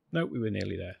still. No, we were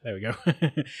nearly there. There we go.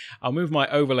 I'll move my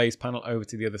overlays panel over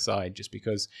to the other side just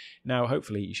because now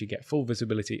hopefully you should get full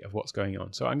visibility of what's going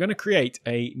on. So I'm going to create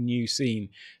a new scene.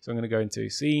 So I'm going to go into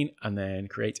scene and then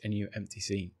create a new empty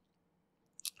scene.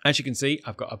 As you can see,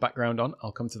 I've got a background on.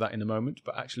 I'll come to that in a moment.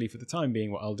 But actually for the time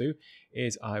being, what I'll do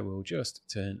is I will just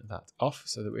turn that off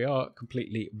so that we are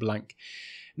completely blank.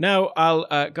 Now I'll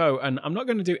go, and I'm not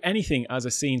going to do anything as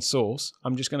a scene source.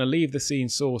 I'm just going to leave the scene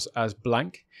source as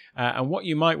blank. And what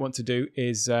you might want to do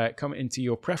is come into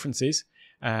your preferences,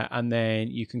 and then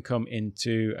you can come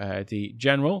into the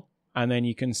general, and then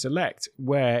you can select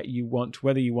where you want,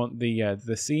 whether you want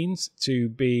the scenes to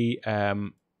be.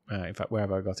 In fact, where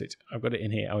have I got it? I've got it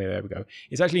in here. Oh yeah, there we go.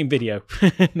 It's actually in video,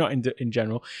 not in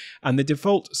general. And the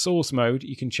default source mode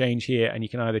you can change here, and you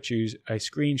can either choose a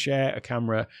screen share, a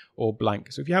camera, or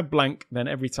blank. So if you have blank, then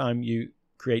every time you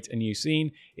create a new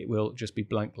scene, it will just be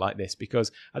blank like this,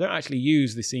 because I don't actually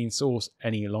use the scene source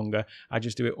any longer. I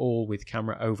just do it all with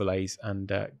camera overlays and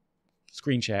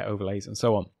screen share overlays and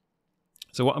so on.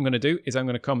 So what I'm going to do is I'm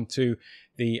going to come to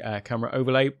the camera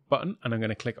overlay button, and I'm going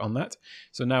to click on that.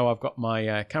 So now I've got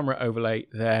my camera overlay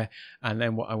there, and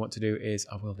then what I want to do is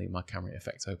I will leave my camera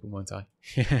effects open, won't I?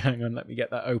 Hang on, let me get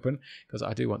that open, because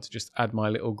I do want to just add my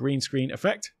little green screen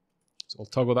effect. So I'll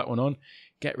toggle that one on,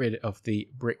 get rid of the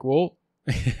brick wall,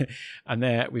 and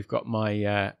there we've got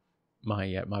my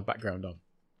my background on.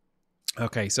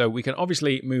 Okay, so we can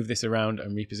obviously move this around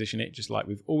and reposition it just like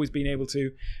we've always been able to.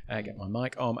 Get my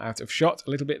mic arm out of shot a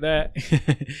little bit there.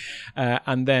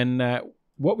 And then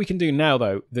what we can do now,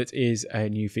 though, that is a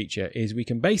new feature, is we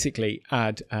can basically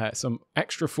add some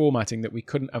extra formatting that we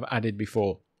couldn't have added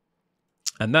before.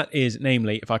 And that is,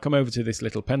 namely, if I come over to this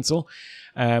little pencil,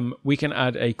 we can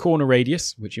add a corner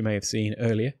radius, which you may have seen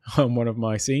earlier on one of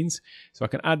my scenes. So I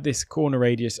can add this corner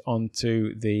radius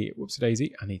onto the, whoops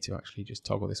daisy, I need to actually just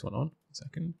toggle this one on a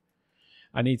second.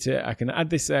 I can add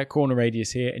this corner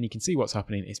radius here, and you can see what's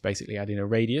happening. It's basically adding a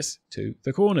radius to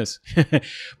the corners.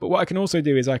 But what I can also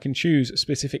do is I can choose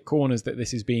specific corners that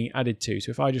this is being added to. So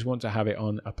if I just want to have it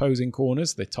on opposing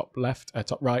corners, the top left,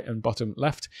 top right and bottom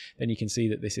left, then you can see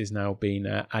that this is now being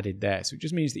added there. So it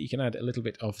just means that you can add a little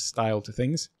bit of style to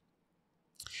things.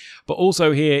 But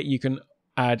also here you can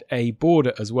add a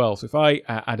border as well. So if I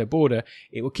add a border,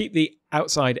 it will keep the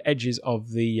outside edges of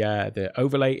the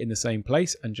overlay in the same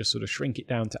place and just sort of shrink it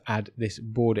down to add this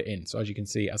border in. So as you can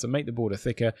see, as I make the border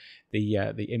thicker,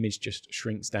 the image just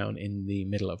shrinks down in the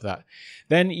middle of that.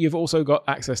 Then you've also got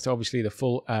access to obviously the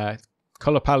full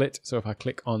color palette. So if I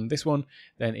click on this one,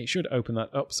 then it should open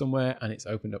that up somewhere, and it's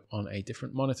opened up on a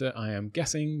different monitor, I am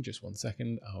guessing. Just one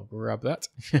second, I'll grab that.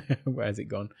 Where's it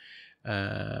gone?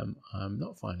 I'm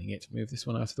not finding it. Move this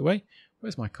one out of the way.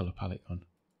 Where's my color palette on?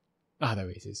 Ah, there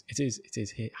it is. It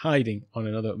is here, hiding on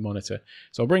another monitor.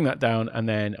 So I'll bring that down, and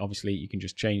then obviously you can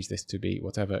just change this to be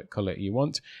whatever color you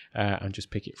want, and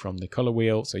just pick it from the color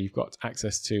wheel. So you've got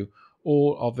access to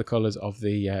all of the colors of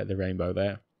the rainbow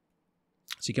there.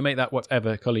 So you can make that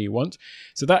whatever color you want.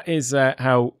 So that is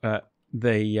how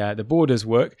the borders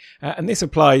work, and this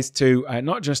applies to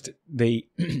not just the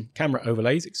camera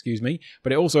overlays, excuse me,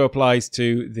 but it also applies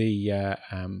to the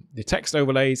text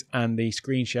overlays and the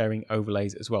screen sharing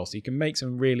overlays as well. So you can make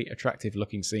some really attractive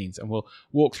looking scenes, and we'll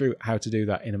walk through how to do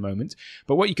that in a moment.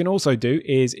 But what you can also do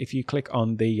is, if you click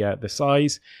on the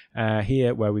size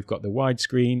here where we've got the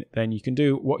widescreen, then you can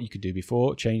do what you could do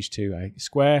before, change to a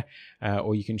square,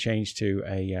 or you can change to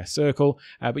a circle.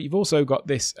 But you've also got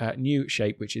this new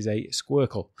shape, which is a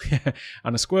squircle.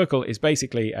 And a squircle is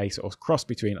basically a sort of cross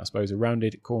between, I suppose, a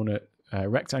rounded corner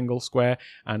rectangle, square,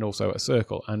 and also a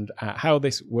circle. And how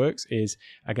this works is,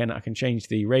 again, I can change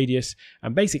the radius,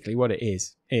 and basically what it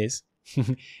is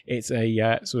it's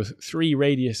a sort of 3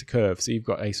 radius curve. So you've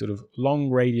got a sort of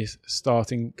long radius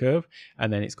starting curve,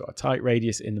 and then it's got a tight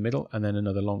radius in the middle, and then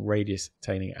another long radius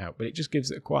tailing it out. But it just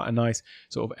gives it quite a nice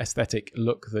sort of aesthetic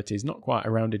look that is not quite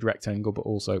a rounded rectangle, but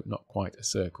also not quite a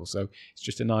circle. So it's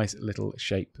just a nice little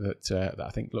shape that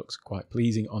I think looks quite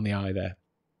pleasing on the eye there.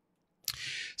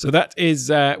 So that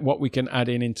is what we can add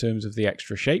in terms of the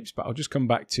extra shapes, but I'll just come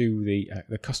back to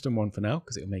the custom one for now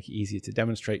because it'll make it easier to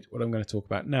demonstrate what I'm going to talk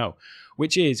about now,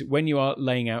 which is when you are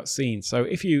laying out scenes. So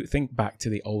if you think back to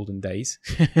the olden days,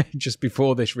 just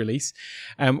before this release,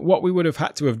 what we would have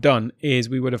had to have done is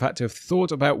we would have had to have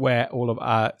thought about where all of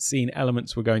our scene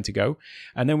elements were going to go,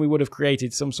 and then we would have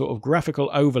created some sort of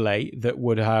graphical overlay that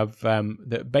would have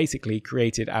that basically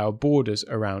created our borders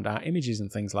around our images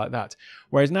and things like that.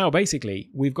 Whereas now basically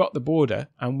we've got the border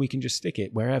and we can just stick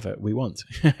it wherever we want.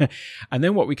 And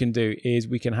then what we can do is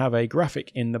we can have a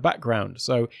graphic in the background.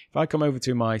 So if I come over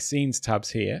to my scenes tabs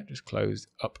here, just close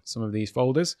up some of these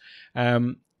folders.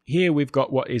 Here we've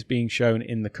got what is being shown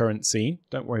in the current scene.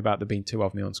 Don't worry about there being two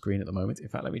of me on screen at the moment. In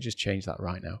fact, let me just change that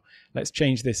right now. Let's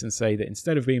change this and say that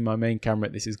instead of being my main camera,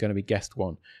 this is going to be guest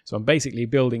one. So I'm basically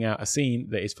building out a scene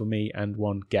that is for me and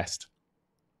one guest.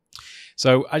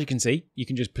 So as you can see, you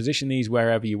can just position these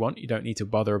wherever you want. You don't need to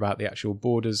bother about the actual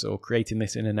borders or creating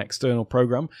this in an external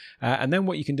program. And then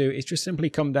what you can do is just simply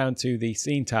come down to the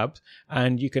scene tabs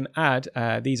and you can add,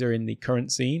 these are in the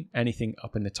current scene. Anything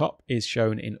up in the top is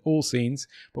shown in all scenes.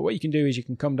 But what you can do is you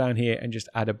can come down here and just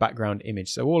add a background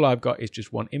image. So all I've got is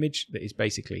just one image that is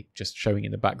basically just showing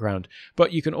in the background.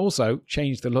 But you can also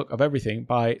change the look of everything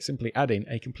by simply adding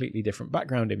a completely different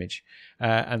background image.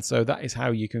 And so that is how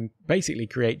you can basically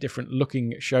create different looking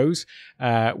shows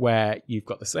where you've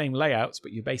got the same layouts,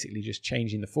 but you're basically just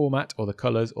changing the format or the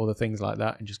colors or the things like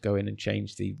that and just go in and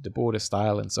change the border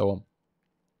style and so on.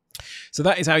 So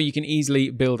that is how you can easily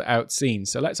build out scenes.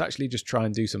 So let's actually just try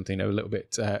and do something a little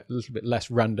bit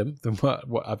less random than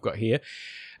what I've got here.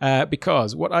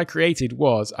 Because what I created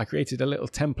was I created a little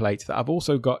template that I've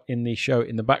also got in the show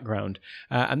in the background.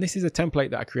 And this is a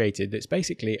template that I created that's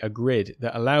basically a grid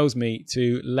that allows me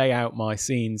to lay out my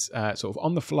scenes sort of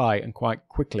on the fly and quite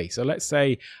quickly. So let's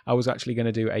say I was actually going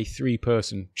to do a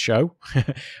 3-person show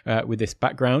with this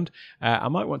background. I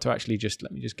might want to actually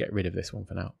let me just get rid of this one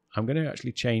for now. I'm going to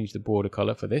actually change the border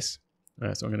color for this.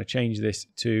 So I'm going to change this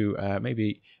to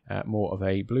maybe more of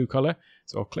a blue color.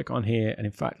 So I'll click on here, and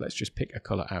in fact, let's just pick a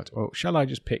color out. Or shall I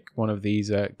just pick one of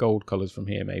these gold colors from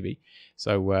here, maybe?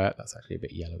 So that's actually a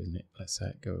bit yellow, isn't it? Let's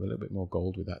go a little bit more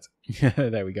gold with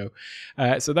that. There we go.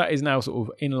 So that is now sort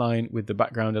of in line with the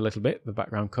background a little bit, the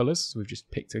background colors. So we've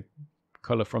just picked a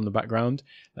color from the background.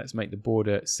 Let's make the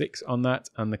border 6 on that,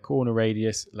 and the corner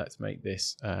radius, let's make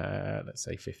this, let's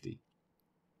say 50.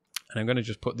 And I'm going to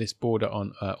just put this border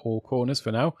on all corners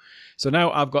for now. So now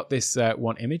I've got this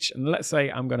one image, and let's say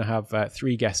I'm going to have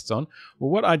 3 guests on. Well,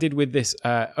 what I did with this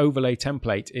overlay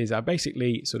template is I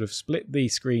basically sort of split the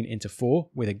screen into 4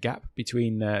 with a gap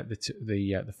between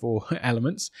the 4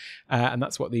 elements, and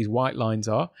that's what these white lines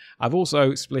are. I've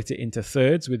also split it into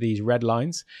thirds with these red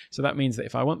lines. So that means that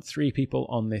if I want 3 people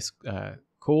on this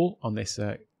call, on this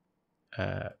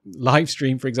live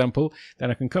stream, for example, then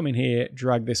I can come in here,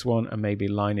 drag this one and maybe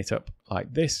line it up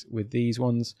like this with these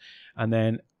ones. And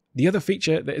then the other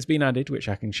feature that has been added, which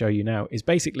I can show you now, is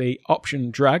basically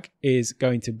option drag is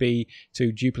going to be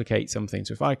to duplicate something.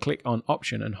 So if I click on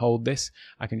option and hold this,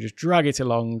 I can just drag it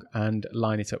along and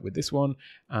line it up with this one,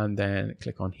 and then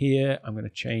click on here. I'm going to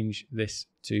change this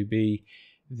to be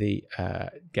the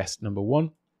guest number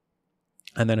 1,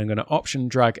 and then I'm going to option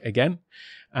drag again,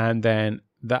 and then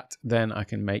I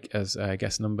can make as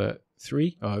guest number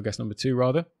 3, or guest number 2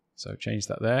 rather. So change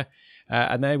that there.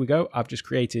 And there we go. I've just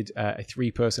created a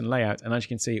 3-person layout. And as you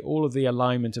can see, all of the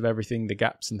alignment of everything, the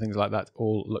gaps and things like that,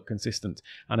 all look consistent.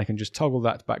 And I can just toggle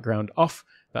that background off,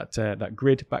 that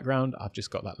grid background. I've just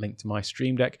got that linked to my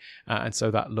Stream Deck. And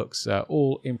so that looks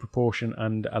all in proportion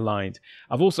and aligned.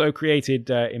 I've also created,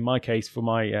 in my case, for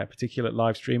my particular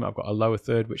live stream, I've got a lower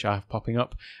third, which I have popping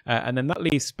up. And then that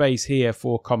leaves space here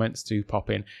for comments to pop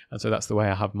in. And so that's the way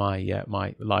I have my,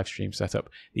 my live stream set up.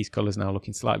 These colors now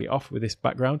looking slightly off with this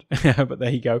background, but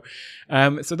there you go.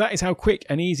 So that is how quick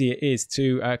and easy it is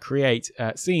to create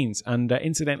scenes. And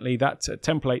incidentally, that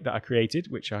template that I created,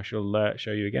 which I shall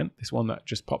show you again, this one that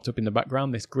just popped up in the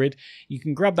background, this grid, you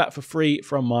can grab that for free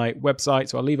from my website.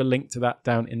 So I'll leave a link to that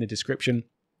down in the description.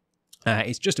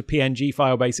 It's just a PNG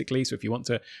file basically, so if you want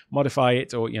to modify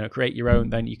it or create your own,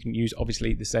 then you can use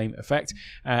obviously the same effect,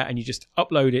 and you just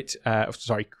upload it,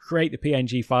 create the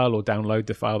PNG file or download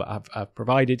the file that I've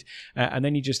provided, and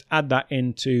then you just add that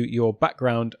into your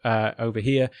background over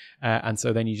here, and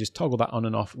so then you just toggle that on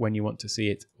and off when you want to see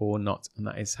it or not, and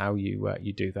that is how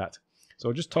you do that. So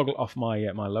I'll just toggle off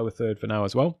my my lower third for now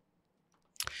as well.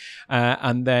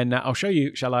 And then I'll show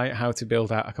you, how to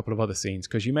build out a couple of other scenes,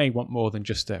 because you may want more than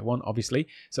just one, obviously.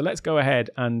 So let's go ahead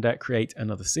and create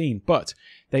another scene. But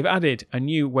they've added a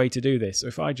new way to do this. So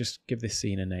if I just give this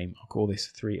scene a name, I'll call this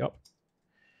 3 up.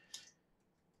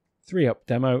 3-up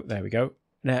demo. There we go.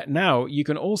 Now you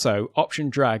can also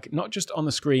option drag, not just on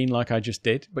the screen like I just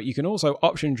did, but you can also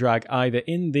option drag either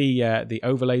in the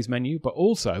overlays menu, but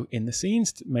also in the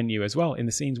scenes menu as well, in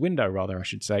the scenes window rather, I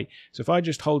should say. So if I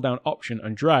just hold down option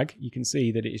and drag, you can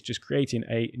see that it is just creating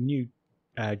a new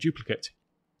duplicate.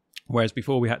 Whereas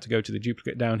before we had to go to the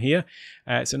duplicate down here.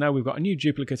 So now we've got a new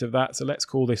duplicate of that. So let's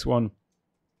call this one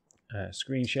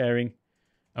screen sharing.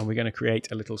 And we're going to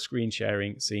create a little screen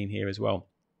sharing scene here as well.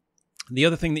 The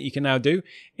other thing that you can now do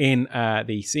in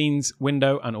the scenes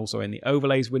window and also in the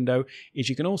overlays window is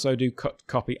you can also do cut,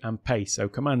 copy and paste. So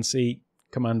Command C,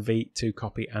 Command V to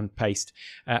copy and paste.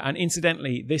 And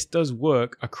incidentally, this does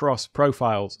work across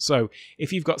profiles. So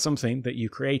if you've got something that you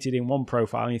created in one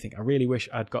profile and you think, I really wish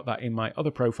I'd got that in my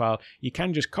other profile, you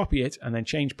can just copy it and then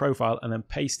change profile and then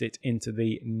paste it into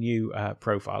the new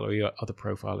profile or your other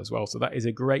profile as well. So that is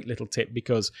a great little tip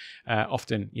because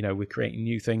often, you know, we're creating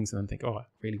new things and then think, oh, I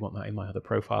really want that in my other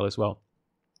profile as well.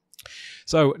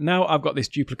 So now I've got this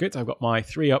duplicate. I've got my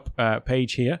 3-up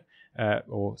page here,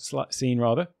 or scene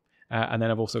rather. And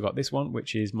then I've also got this one,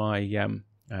 which is my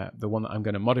the one that I'm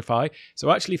going to modify.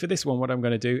 So actually for this one, what I'm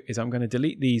going to do is I'm going to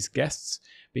delete these guests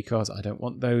because I don't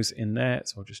want those in there.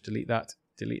 So I'll just delete that,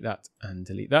 and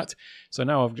delete that. So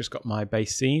now I've just got my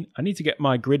base scene. I need to get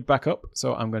my grid back up.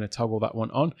 So I'm going to toggle that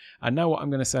one on. And now what I'm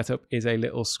going to set up is a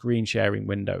little screen sharing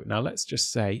window. Now let's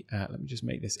just say, let me just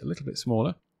make this a little bit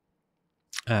smaller.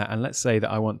 And let's say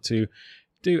that I want to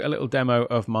do a little demo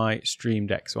of my Stream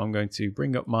Deck. So I'm going to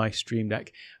bring up my Stream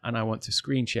Deck and I want to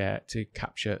screen share to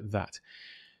capture that.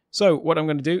 So what I'm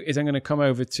going to do is I'm going to come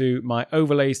over to my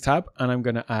overlays tab and I'm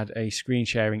going to add a screen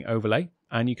sharing overlay.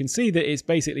 And you can see that it's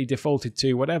basically defaulted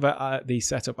to whatever the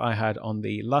setup I had on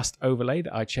the last overlay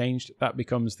that I changed. That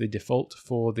becomes the default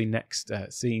for the next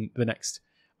scene, the next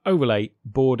overlay,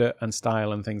 border and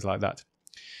style and things like that.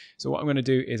 So what I'm going to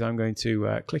do is I'm going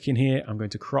to click in here. I'm going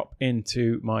to crop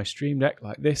into my Stream Deck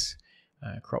like this,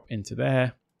 crop into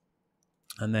there.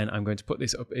 And then I'm going to put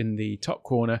this up in the top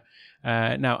corner.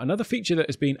 Now, another feature that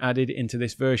has been added into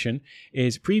this version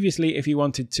is previously, if you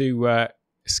wanted to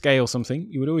scale something,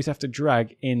 you would always have to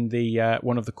drag in the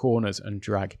one of the corners and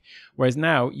drag. Whereas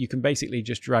now you can basically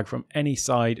just drag from any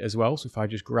side as well. So if I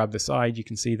just grab the side, you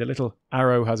can see the little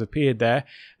arrow has appeared there.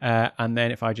 And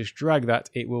then if I just drag that,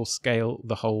 it will scale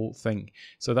the whole thing.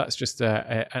 So that's just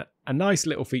a nice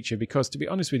little feature because, to be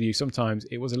honest with you, sometimes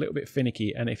it was a little bit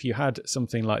finicky. And if you had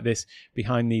something like this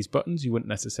behind these buttons, you wouldn't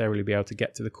necessarily be able to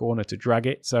get to the corner to drag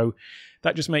it. So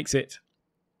that just makes it,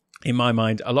 in my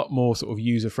mind, a lot more sort of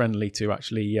user-friendly to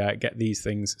actually get these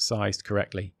things sized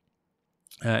correctly.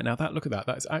 Now, look at that.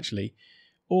 That's actually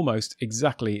almost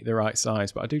exactly the right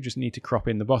size, but I do just need to crop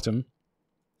in the bottom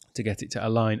to get it to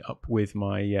align up with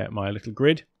my my little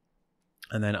grid.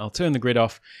 And then I'll turn the grid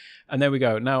off. And there we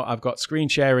go. Now I've got screen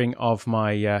sharing of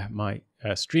my my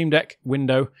Stream Deck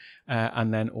window.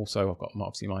 And then also I've got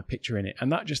obviously my picture in it.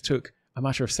 And that just took a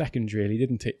matter of seconds, really,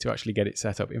 didn't it, to actually get it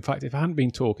set up. In fact, if I hadn't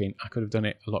been talking, I could have done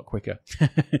it a lot quicker.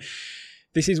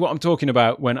 This is what I'm talking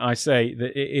about when I say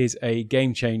that it is a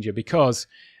game changer, because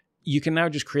you can now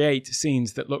just create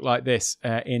scenes that look like this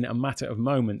in a matter of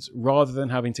moments, rather than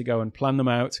having to go and plan them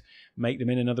out, make them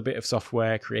in another bit of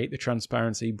software, create the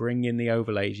transparency, bring in the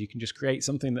overlays. You can just create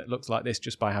something that looks like this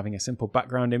just by having a simple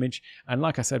background image. And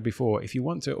like I said before, if you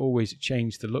want to always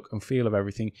change the look and feel of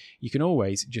everything, you can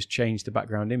always just change the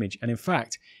background image. And in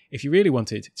fact, if you really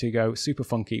wanted to go super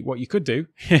funky, what you could do,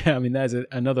 I mean, there's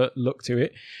another look to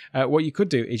it. What you could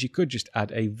do is you could just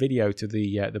add a video to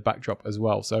the backdrop as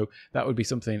well. So that would be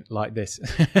something like this.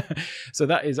 So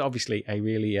that is obviously a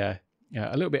really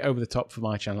a little bit over the top for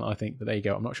my channel, I think, but there you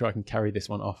go. I'm not sure I can carry this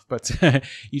one off, but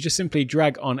you just simply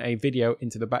drag on a video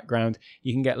into the background.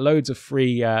 You can get loads of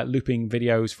free looping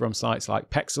videos from sites like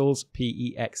Pexels,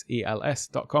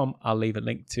 PEXELS.com. I'll leave a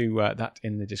link to that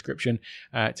in the description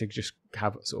to just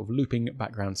have sort of looping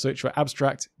background. Search for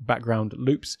abstract background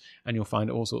loops, and you'll find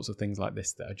all sorts of things like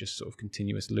this that are just sort of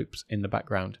continuous loops in the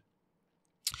background.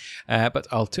 But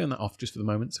I'll turn that off just for the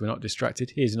moment so we're not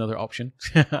distracted. Here's another option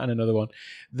and another one.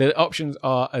 The options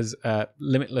are as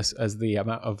limitless as the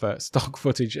amount of stock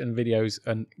footage and videos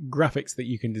and graphics that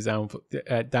you can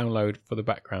download for the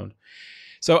background.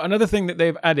 So another thing that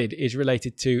they've added is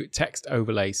related to text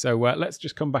overlay. So let's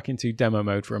just come back into demo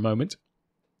mode for a moment,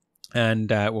 and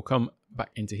we'll come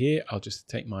back into here. I'll just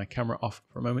take my camera off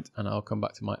for a moment and I'll come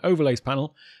back to my overlays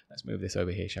panel. Let's move this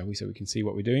over here, shall we, so we can see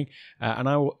what we're doing. And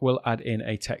I will add in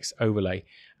a text overlay.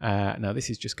 Now this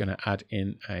is just going to add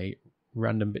in a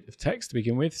random bit of text to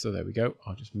begin with. So there we go.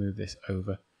 I'll just move this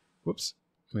over. Whoops,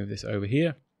 move this over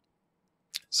here.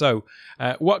 So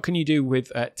what can you do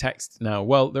with text now?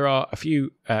 Well, there are a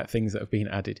few things that have been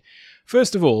added.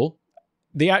 First of all,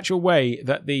 the actual way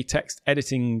that the text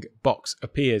editing box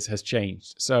appears has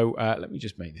changed. So let me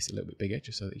just make this a little bit bigger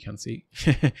just so that you can see.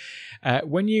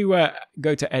 When you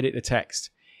go to edit the text,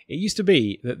 it used to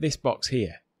be that this box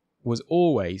here was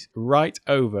always right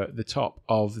over the top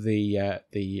of the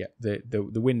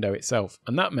window itself,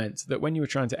 and that meant that when you were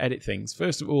trying to edit things,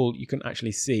 first of all, you couldn't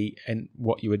actually see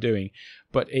what you were doing,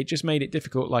 but it just made it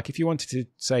difficult. Like if you wanted to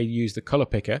say use the color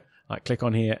picker, like click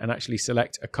on here and actually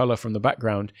select a color from the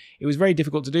background, it was very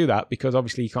difficult to do that because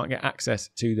obviously you can't get access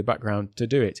to the background to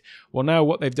do it. Well, now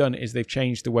what they've done is they've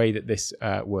changed the way that this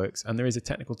works, and there is a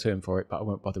technical term for it, but I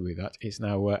won't bother with that. It's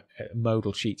now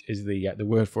modal sheet is the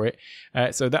word for it.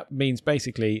 So that means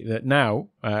basically that now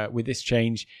with this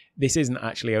change, this isn't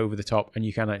actually over the top, and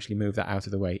you can actually move that out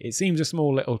of the way. It seems a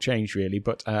small little change really,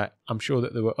 but I'm sure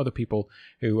that there were other people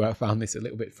who found this a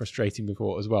little bit frustrating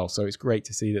before as well. So it's great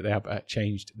to see that they have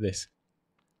changed this.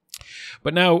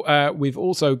 But now we've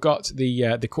also got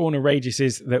the corner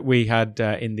radiuses that we had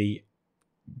in the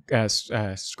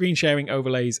screen sharing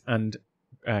overlays and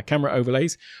camera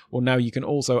overlays. Well, now you can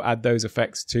also add those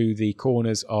effects to the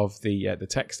corners of the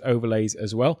text overlays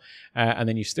as well, and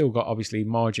then you've still got obviously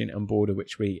margin and border,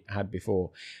 which we had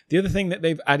before. The other thing that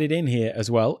they've added in here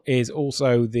as well is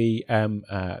also the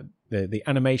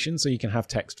animation, so you can have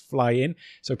text fly in.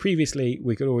 So previously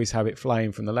we could always have it fly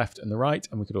in from the left and the right,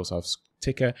 and we could also have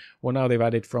ticker. Well, now they've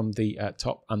added from the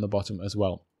top and the bottom as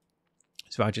well.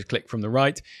 So if I just click from the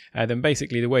right, then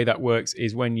basically the way that works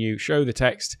is when you show the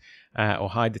text, or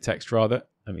hide the text rather,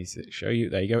 let me show you,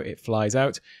 there you go, it flies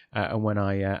out, and when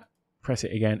I press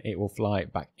it again, it will fly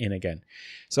back in again.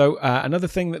 So another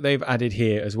thing that they've added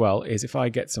here as well is if I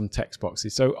get some text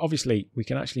boxes, so obviously we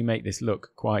can actually make this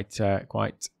look quite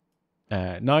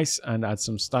nice and add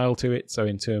some style to it. So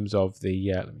in terms of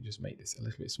the, let me just make this a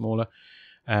little bit smaller.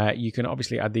 You can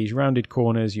obviously add these rounded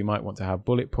corners. You might want to have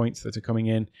bullet points that are coming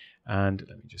in, and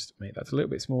let me just make that a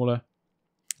little bit smaller.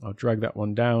 I'll drag that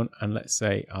one down, and let's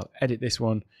say I'll edit this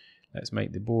one. Let's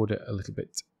make the border a little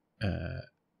bit,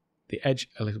 the edge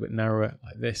a little bit narrower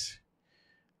like this,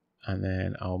 and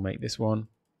then I'll make this one.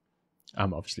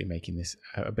 I'm obviously making this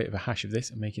a bit of a hash of this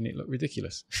and making it look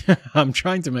ridiculous. I'm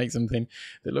trying to make something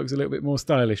that looks a little bit more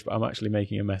stylish, but I'm actually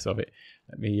making a mess of it.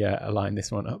 Let me align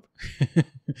this one up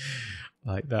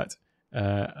like that.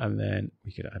 And then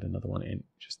we could add another one in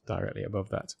just directly above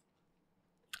that.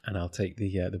 And I'll take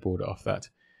the border off that.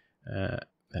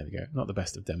 There we go. Not the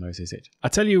best of demos, is it? I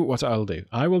tell you what I'll do.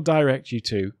 I will direct you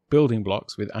to building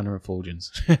blocks with Anna Effulgence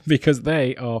because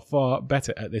they are far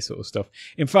better at this sort of stuff.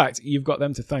 In fact, you've got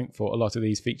them to thank for a lot of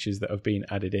these features that have been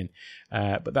added in.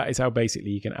 But that is how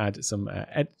basically you can add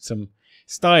some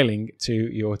styling to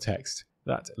your text.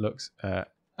 That looks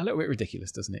a little bit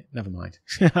ridiculous, doesn't it? Never mind.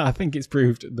 I think it's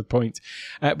proved the point.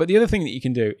 But the other thing that you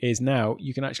can do is now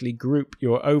you can actually group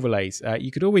your overlays.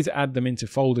 You could always add them into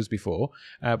folders before,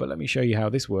 but let me show you how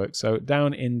this works. So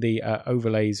down in the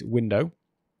overlays window,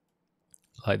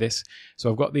 like this. So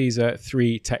I've got these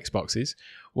 3 text boxes.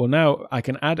 Well, now I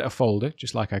can add a folder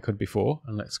just like I could before,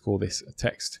 and let's call this a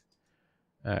text,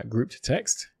 grouped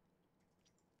text.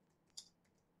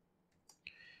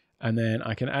 And then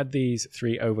I can add these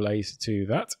 3 overlays to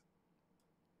that.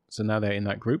 So now they're in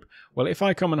that group. Well, if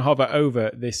I come and hover over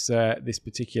this this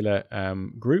particular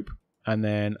group, and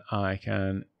then I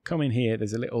can come in here,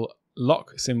 there's a little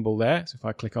lock symbol there. So if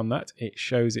I click on that, it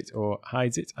shows it or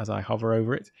hides it as I hover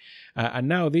over it. And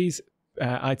now these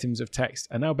items of text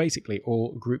are now basically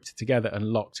all grouped together and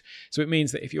locked. So it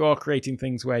means that if you are creating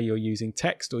things where you're using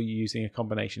text or you're using a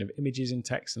combination of images and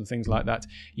text and things like that,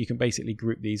 you can basically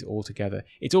group these all together.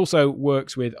 It also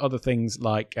works with other things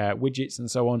like widgets and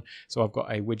so on. So I've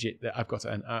got a widget that I've got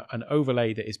an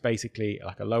overlay that is basically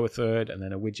like a lower third, and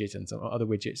then a widget and some other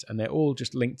widgets, and they're all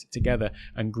just linked together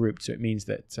and grouped. So it means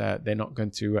that they're not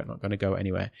going to go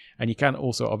anywhere. And you can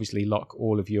also obviously lock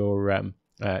all of your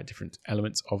different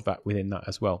elements of that within that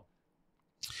as well.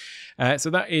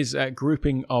 So that is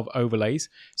grouping of overlays.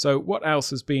 So what else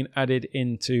has been added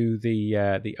into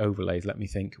the overlays? Let me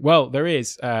think. Well, there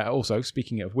is also,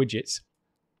 speaking of widgets,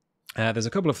 there's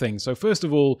a couple of things. So first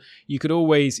of all, you could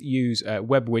always use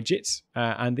web widgets,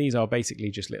 and these are basically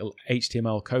just little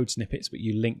HTML code snippets, but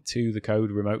you link to the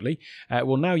code remotely.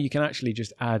 Well, now you can actually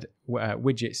just add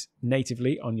widgets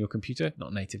natively on your computer.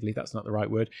 Not natively, that's not the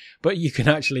right word, but you can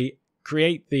actually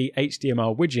create the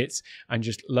HTML widgets and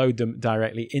just load them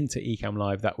directly into Ecamm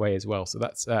Live that way as well. So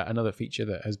that's another feature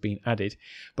that has been added.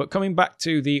 But coming back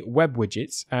to the web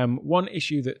widgets, one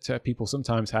issue that people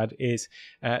sometimes had is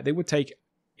they would take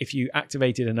if you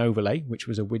activated an overlay, which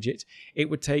was a widget, it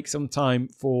would take some time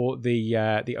for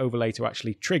the overlay to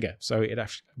actually trigger. So it'd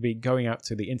have to be going out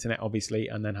to the internet, obviously,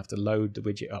 and then have to load the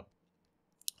widget up.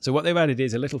 So what they've added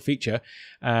is a little feature,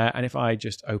 and if I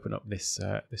just open up this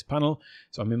this panel,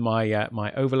 so I'm in my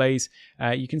my overlays,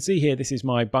 you can see here this is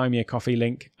my Buy Me a Coffee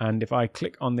link, and if I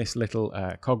click on this little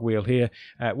cogwheel here,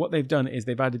 what they've done is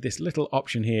they've added this little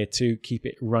option here to keep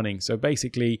it running. So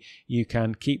basically you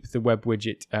can keep the web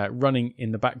widget running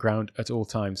in the background at all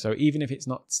times. So even if it's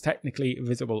not technically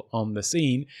visible on the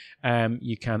scene,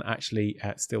 you can actually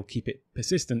still keep it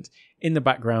persistent in the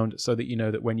background so that you know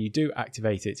that when you do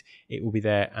activate it, it will be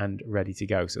there and ready to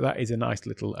go. So that is a nice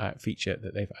little feature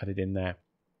that they've added in there.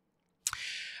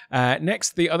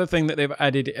 Next, the other thing that they've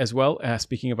added as well,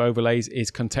 speaking of overlays,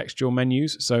 is contextual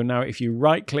menus. So now if you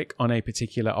right click on a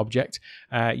particular object,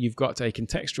 you've got a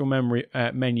contextual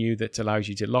menu that allows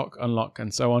you to lock, unlock,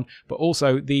 and so on. But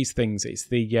also these things, it's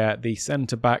the send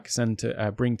to back, send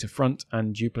to bring to front,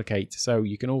 and duplicate. So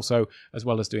you can also, as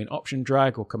well as doing option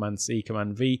drag or command C,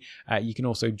 command V, you can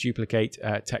also duplicate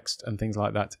text and things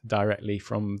like that directly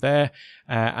from there.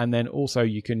 And then also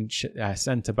you can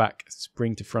send to back,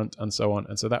 bring to front, and so on.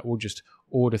 And so that will just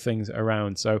order things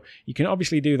around. So you can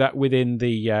obviously do that within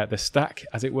the stack,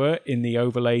 as it were, in the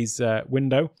overlays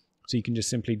window. So you can just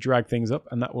simply drag things up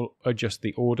and that will adjust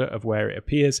the order of where it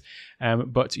appears.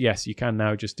 But yes, you can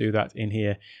now just do that in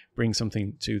here, bring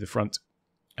something to the front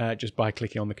just by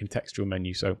clicking on the contextual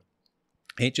menu. So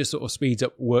it just sort of speeds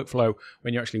up workflow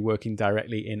when you're actually working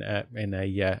directly in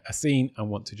a scene and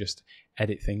want to just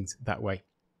edit things that way.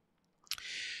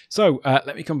 So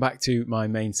let me come back to my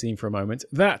main scene for a moment.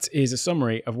 That is a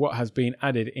summary of what has been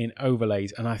added in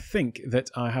overlays, and I think that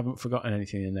I haven't forgotten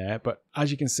anything in there. But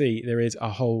as you can see, there is a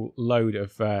whole load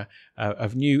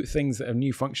of new things, that have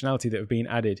new functionality that have been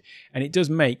added, and it does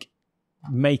make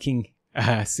making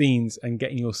scenes and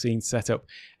getting your scenes set up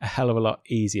a hell of a lot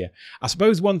easier. I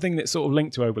suppose one thing that's sort of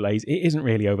linked to overlays, it isn't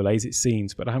really overlays, it's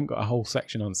scenes, but I haven't got a whole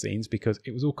section on scenes because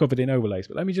it was all covered in overlays.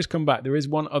 But let me just come back. There is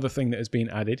one other thing that has been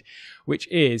added, which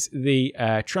is the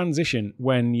transition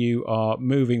when you are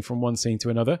moving from one scene to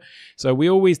another. So we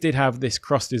always did have this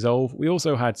cross dissolve. We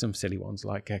also had some silly ones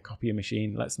like a copy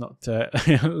machine. Let's not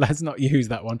let's not use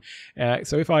that one.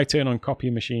 So if I turn on copy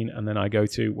machine and then I go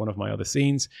to one of my other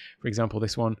scenes, for example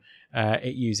this one,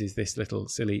 it uses this little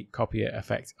silly copier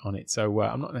effect on it. So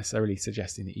I'm not necessarily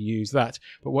suggesting that you use that,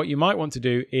 but what you might want to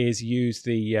do is use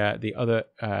the other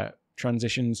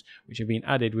transitions which have been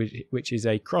added, which is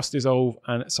a cross dissolve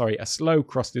and a slow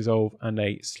cross dissolve and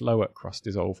a slower cross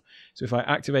dissolve. So if I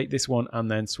activate this one and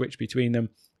then switch between them,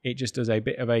 it just does a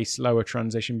bit of a slower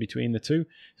transition between the two.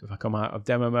 So if I come out of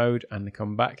demo mode and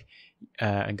come back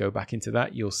and go back into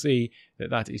that, you'll see that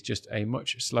that is just a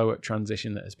much slower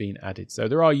transition that has been added. So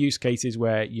there are use cases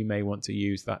where you may want to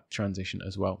use that transition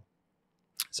as well.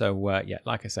 So yeah,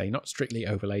 like I say, not strictly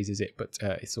overlays is it, but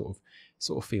it sort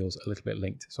of feels a little bit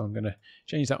linked. So I'm going to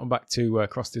change that one back to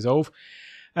cross dissolve.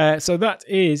 So that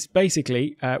is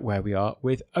basically where we are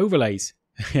with overlays.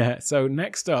 So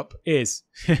next up is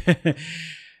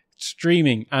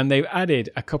streaming, and they've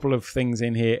added a couple of things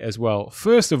in here as well.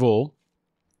 First of all,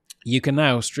 you can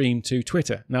now stream to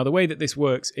Twitter. Now, the way that this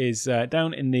works is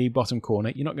down in the bottom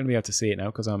corner. You're not going to be able to see it now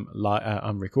because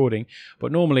I'm recording,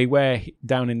 but normally where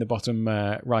down in the bottom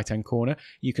right-hand corner,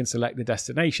 you can select the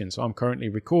destination. So I'm currently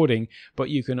recording, but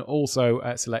you can also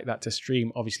select that to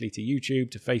stream, obviously, to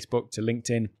YouTube, to Facebook, to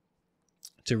LinkedIn,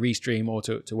 to restream, or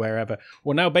to wherever.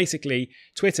 Well, now basically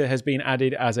Twitter has been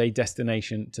added as a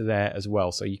destination to there as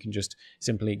well, so you can just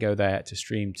simply go there to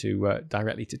stream to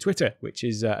directly to Twitter, which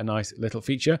is a nice little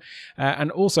feature.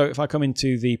 And also, if I come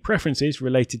into the preferences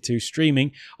related to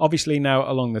streaming, obviously now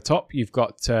along the top you've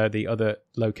got the other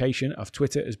location of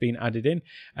Twitter has been added in,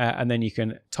 and then you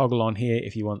can toggle on here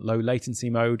if you want low latency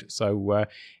mode. So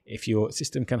if your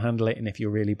system can handle it, and if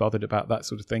you're really bothered about that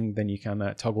sort of thing, then you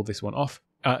can toggle this one off.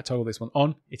 Toggle this one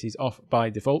on. It is off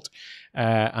by default,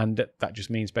 and that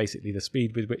just means basically the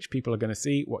speed with which people are going to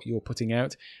see what you're putting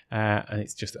out, and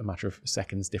it's just a matter of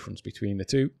seconds difference between the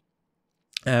two.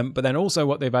 But then also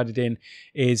what they've added in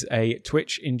is a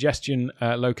Twitch ingestion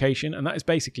location, and that is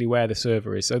basically where the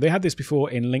server is. So they had this before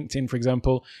in LinkedIn, for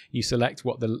example. You select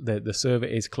what the server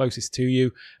is closest to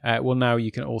you. Well, now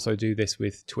you can also do this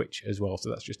with Twitch as well.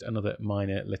 So that's just another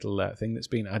minor little thing that's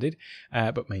been added,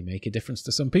 but may make a difference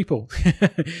to some people.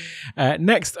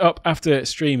 Next up after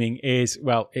streaming is,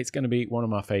 well, it's going to be one of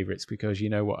my favorites because you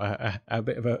know what a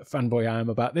bit of a fanboy I am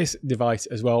about this device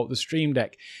as well, the Stream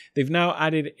Deck. They've now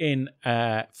added in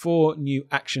 4 new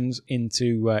actions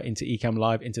into Ecamm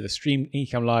Live, into the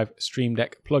Ecamm Live Stream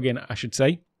Deck plugin, I should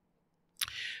say.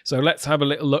 So let's have a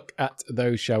little look at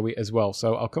those, shall we, as well.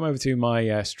 So I'll come over to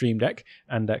my Stream Deck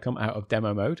and come out of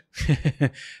demo mode.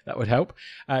 That would help.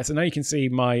 So now you can see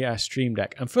my Stream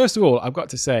Deck. And first of all, I've got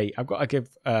to say, I've got to give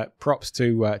props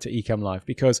to Ecamm Live,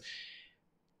 because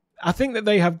I think that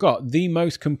they have got the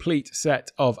most complete set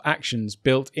of actions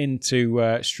built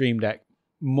into Stream Deck,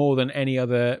 more than any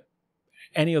other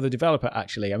developer,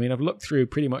 actually. I mean, I've looked through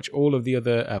pretty much all of the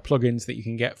other plugins that you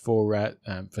can get for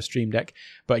Stream Deck,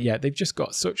 but yeah, they've just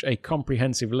got such a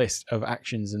comprehensive list of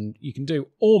actions, and you can do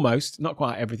almost, not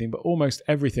quite everything, but almost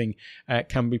everything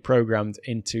can be programmed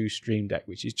into Stream Deck,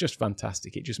 which is just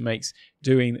fantastic. It just makes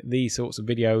doing these sorts of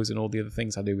videos and all the other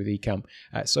things I do with Ecamm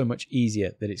so much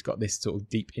easier, that it's got this sort of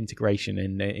deep integration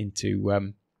into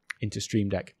Stream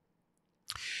Deck.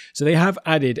 So they have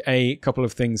added a couple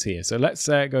of things here. So let's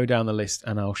go down the list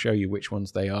and I'll show you which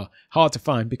ones they are. Hard to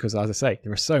find because, as I say,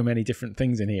 there are so many different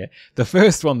things in here. The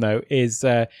first one, though, is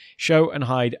show and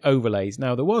hide overlays.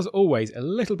 Now, there was always a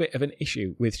little bit of an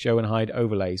issue with show and hide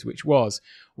overlays, which was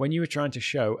when you were trying to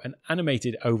show an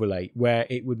animated overlay where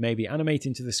it would maybe animate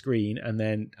into the screen and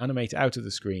then animate out of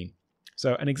the screen.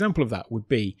 So an example of that would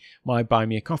be my Buy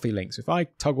Me a Coffee link. So if I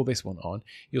toggle this one on,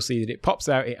 you'll see that it pops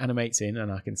out, it animates in,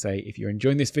 and I can say, if you're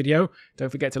enjoying this video, don't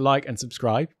forget to like and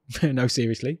subscribe. No,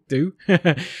 seriously, do.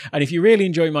 And if you really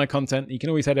enjoy my content, you can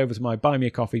always head over to my Buy Me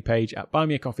a Coffee page at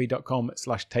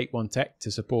buymeacoffee.com/take1tech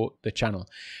to support the channel.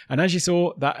 And as you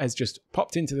saw, that has just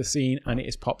popped into the scene and it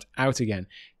has popped out again.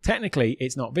 Technically,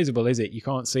 it's not visible, is it? You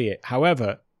can't see it.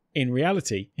 However, in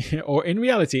reality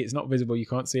it's not visible, you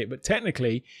can't see it, but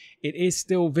technically it is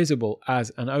still visible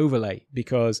as an overlay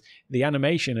because the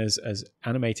animation has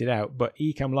animated out, but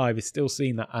Ecamm Live is still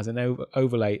seeing that as an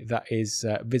overlay that is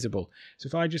visible. So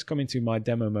if I just come into my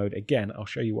demo mode again, I'll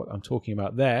show you what I'm talking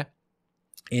about there.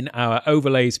 In our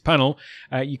overlays panel,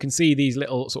 you can see these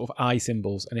little sort of eye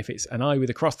symbols, and if it's an eye with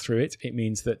a cross through it, it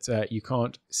means that you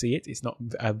can't see it. It's not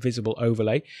a visible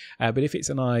overlay. But if it's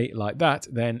an eye like that,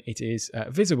 then it is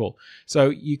visible. So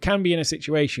you can be in a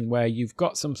situation where you've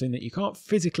got something that you can't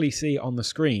physically see on the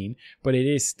screen, but it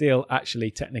is still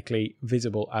actually technically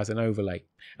visible as an overlay.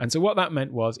 And so what that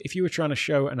meant was, if you were trying to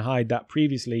show and hide that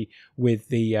previously with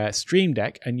the Stream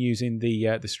Deck and using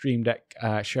the Stream Deck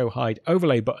show hide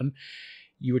overlay button,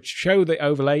 you would show the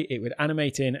overlay, it would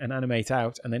animate in and animate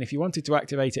out, and then if you wanted to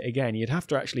activate it again, you'd have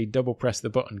to actually double press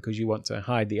the button because you want to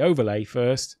hide the overlay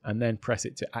first and then press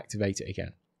it to activate it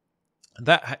again.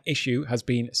 That issue has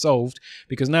been solved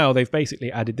because now they've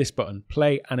basically added this button,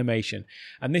 play animation,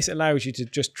 and this allows you to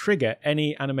just trigger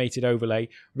any animated overlay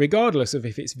regardless of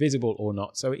if it's visible or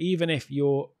not. So even if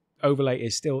your overlay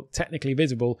is still technically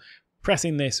visible,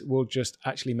 pressing this will just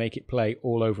actually make it play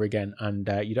all over again, and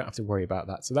you don't have to worry about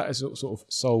that. So that has sort of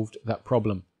solved that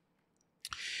problem.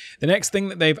 The next thing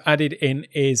that they've added in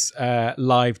is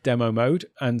live demo mode,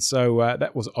 and so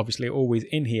that was obviously always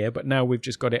in here, but now we've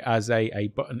just got it as a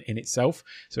button in itself.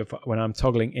 So when I'm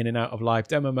toggling in and out of live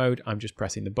demo mode, I'm just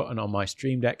pressing the button on my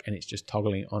Stream Deck and it's just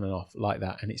toggling on and off like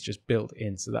that, and it's just built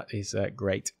in, so that is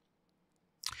great.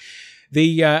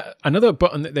 Another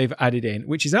button that they've added in,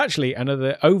 which is actually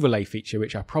another overlay feature,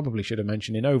 which I probably should have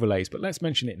mentioned in overlays, but let's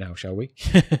mention it now, shall we?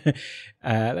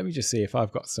 Let me just see if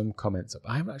I've got some comments up.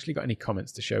 I haven't actually got any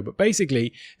comments to show, but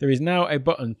basically there is now a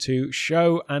button to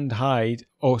show and hide,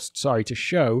 or sorry, to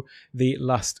show the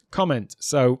last comment.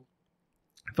 So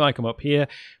if I come up here,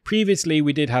 previously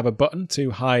we did have a button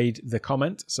to hide the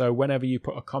comment. So whenever you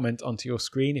put a comment onto your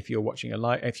screen, if you're watching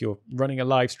if you're running a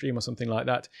live stream or something like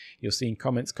that, you're seeing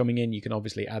comments coming in, you can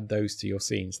obviously add those to your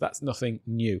scenes. That's nothing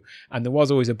new. And there was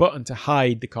always a button to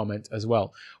hide the comment as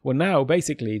well. Well, now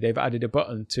basically they've added a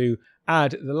button to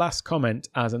add the last comment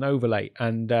as an overlay,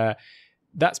 and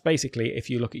that's basically, if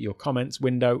you look at your comments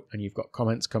window and you've got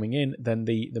comments coming in, then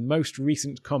the most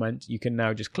recent comment, you can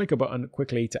now just click a button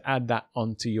quickly to add that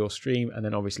onto your stream and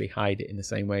then obviously hide it in the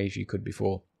same way as you could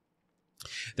before.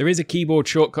 There is a keyboard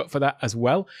shortcut for that as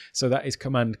well, so that is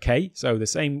Command K. So the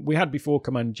same we had before,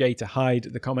 Command J to hide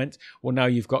the comment. Well, now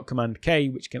you've got Command K,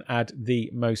 which can add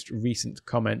the most recent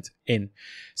comment in.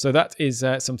 So that is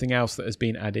something else that has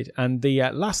been added. And the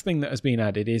last thing that has been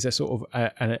added is a sort of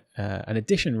an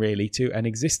addition really to an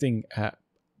existing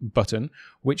button,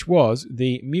 which was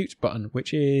the mute button,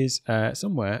 which is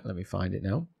somewhere. Let me find it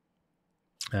now.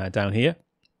 Down here.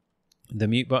 The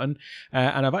mute button,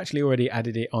 and I've actually already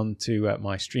added it onto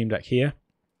my Stream Deck here.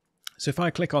 So if I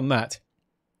click on that,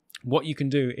 what you can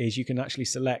do is you can actually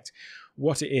select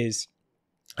what it is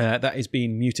that is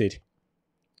being muted.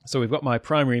 So we've got my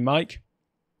primary mic,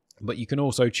 but you can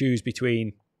also choose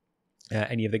between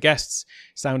any of the guests,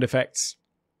 sound effects,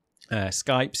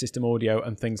 Skype, system audio,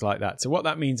 and things like that. So what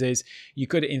that means is you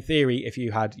could, in theory, if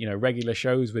you had regular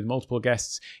shows with multiple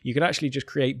guests, you could actually just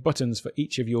create buttons for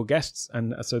each of your guests,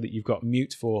 and so that you've got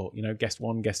mute for guest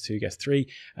 1, guest 2, guest 3,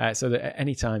 so that at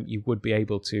any time you would be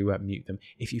able to mute them.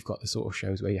 If you've got the sort of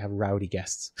shows where you have rowdy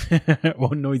guests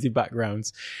or noisy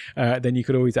backgrounds, then you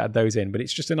could always add those in. But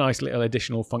it's just a nice little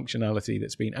additional functionality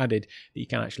that's been added, that you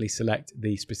can actually select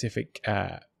the specific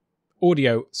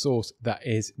audio source that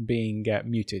is being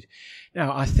muted.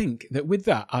 Now, I think that with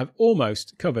that, I've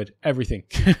almost covered everything.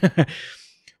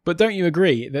 But don't you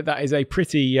agree that that is a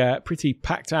pretty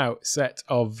packed out set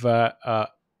of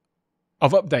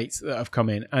updates that have come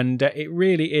in, and it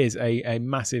really is a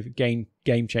massive game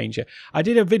changer. I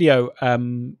did a video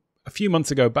a few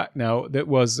months ago back now that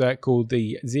was called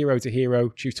the Zero to Hero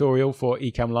tutorial for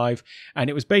Ecamm Live, and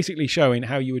it was basically showing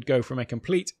how you would go from a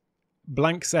complete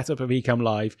blank setup of Ecamm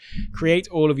Live, create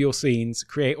all of your scenes,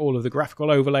 create all of the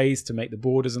graphical overlays to make the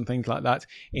borders and things like that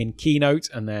in Keynote,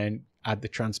 and then add the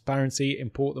transparency,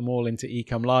 import them all into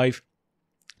Ecamm Live.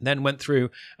 Then went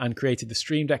through and created the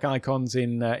Stream Deck icons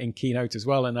in Keynote as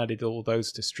well, and added all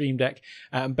those to Stream Deck,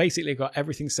 and basically got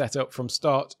everything set up from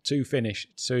start to finish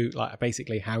to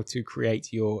basically how to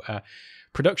create your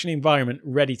production environment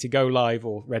ready to go live,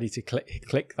 or ready to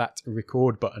click that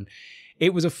record button.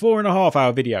 It was a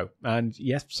 4.5-hour video, and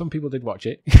yes, some people did watch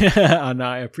it, and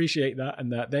I appreciate that,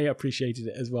 and that they appreciated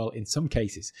it as well in some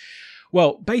cases.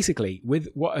 Well, basically, with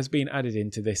what has been added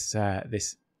into this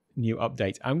new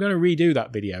update, I'm going to redo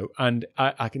that video, and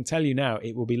I can tell you now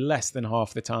it will be less than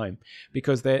half the time,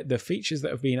 because the features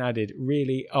that have been added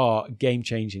really are game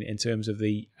changing in terms of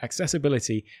the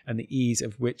accessibility and the ease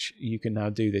of which you can now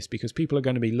do this, because people are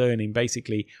going to be learning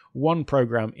basically one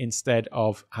program instead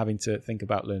of having to think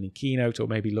about learning Keynote, or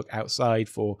maybe look outside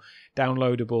for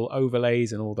downloadable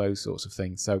overlays and all those sorts of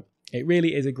things. So it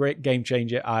really is a great game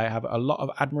changer. I have a lot of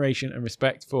admiration and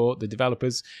respect for the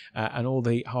developers and all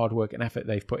the hard work and effort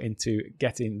they've put into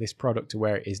getting this product to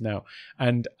where it is now.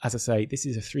 And as I say, this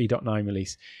is a 3.9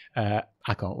 release.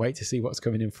 I can't wait to see what's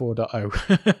coming in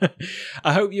 4.0.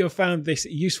 I hope you have found this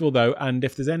useful though, and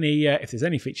if there's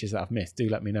any features that I've missed, do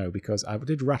let me know, because I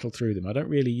did rattle through them. I don't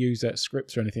really use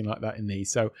scripts or anything like that in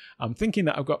these, so I'm thinking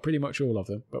that I've got pretty much all of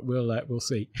them, but we'll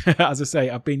see. As I say,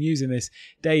 I've been using this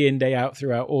day in, day out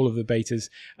throughout all of the betas,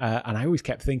 and I always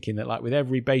kept thinking that with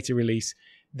every beta release,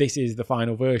 this is the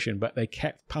final version, but they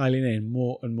kept piling in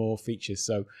more and more features.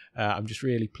 So I'm just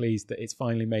really pleased that it's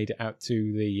finally made it out to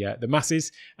the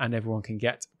masses, and everyone can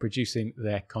get producing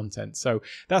their content. So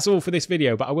that's all for this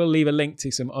video, but I will leave a link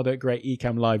to some other great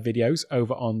Ecamm Live videos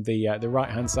over on the right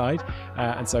hand side,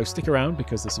 and so stick around,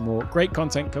 because there's some more great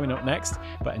content coming up next.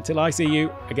 But until I see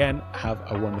you again, have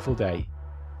a wonderful day.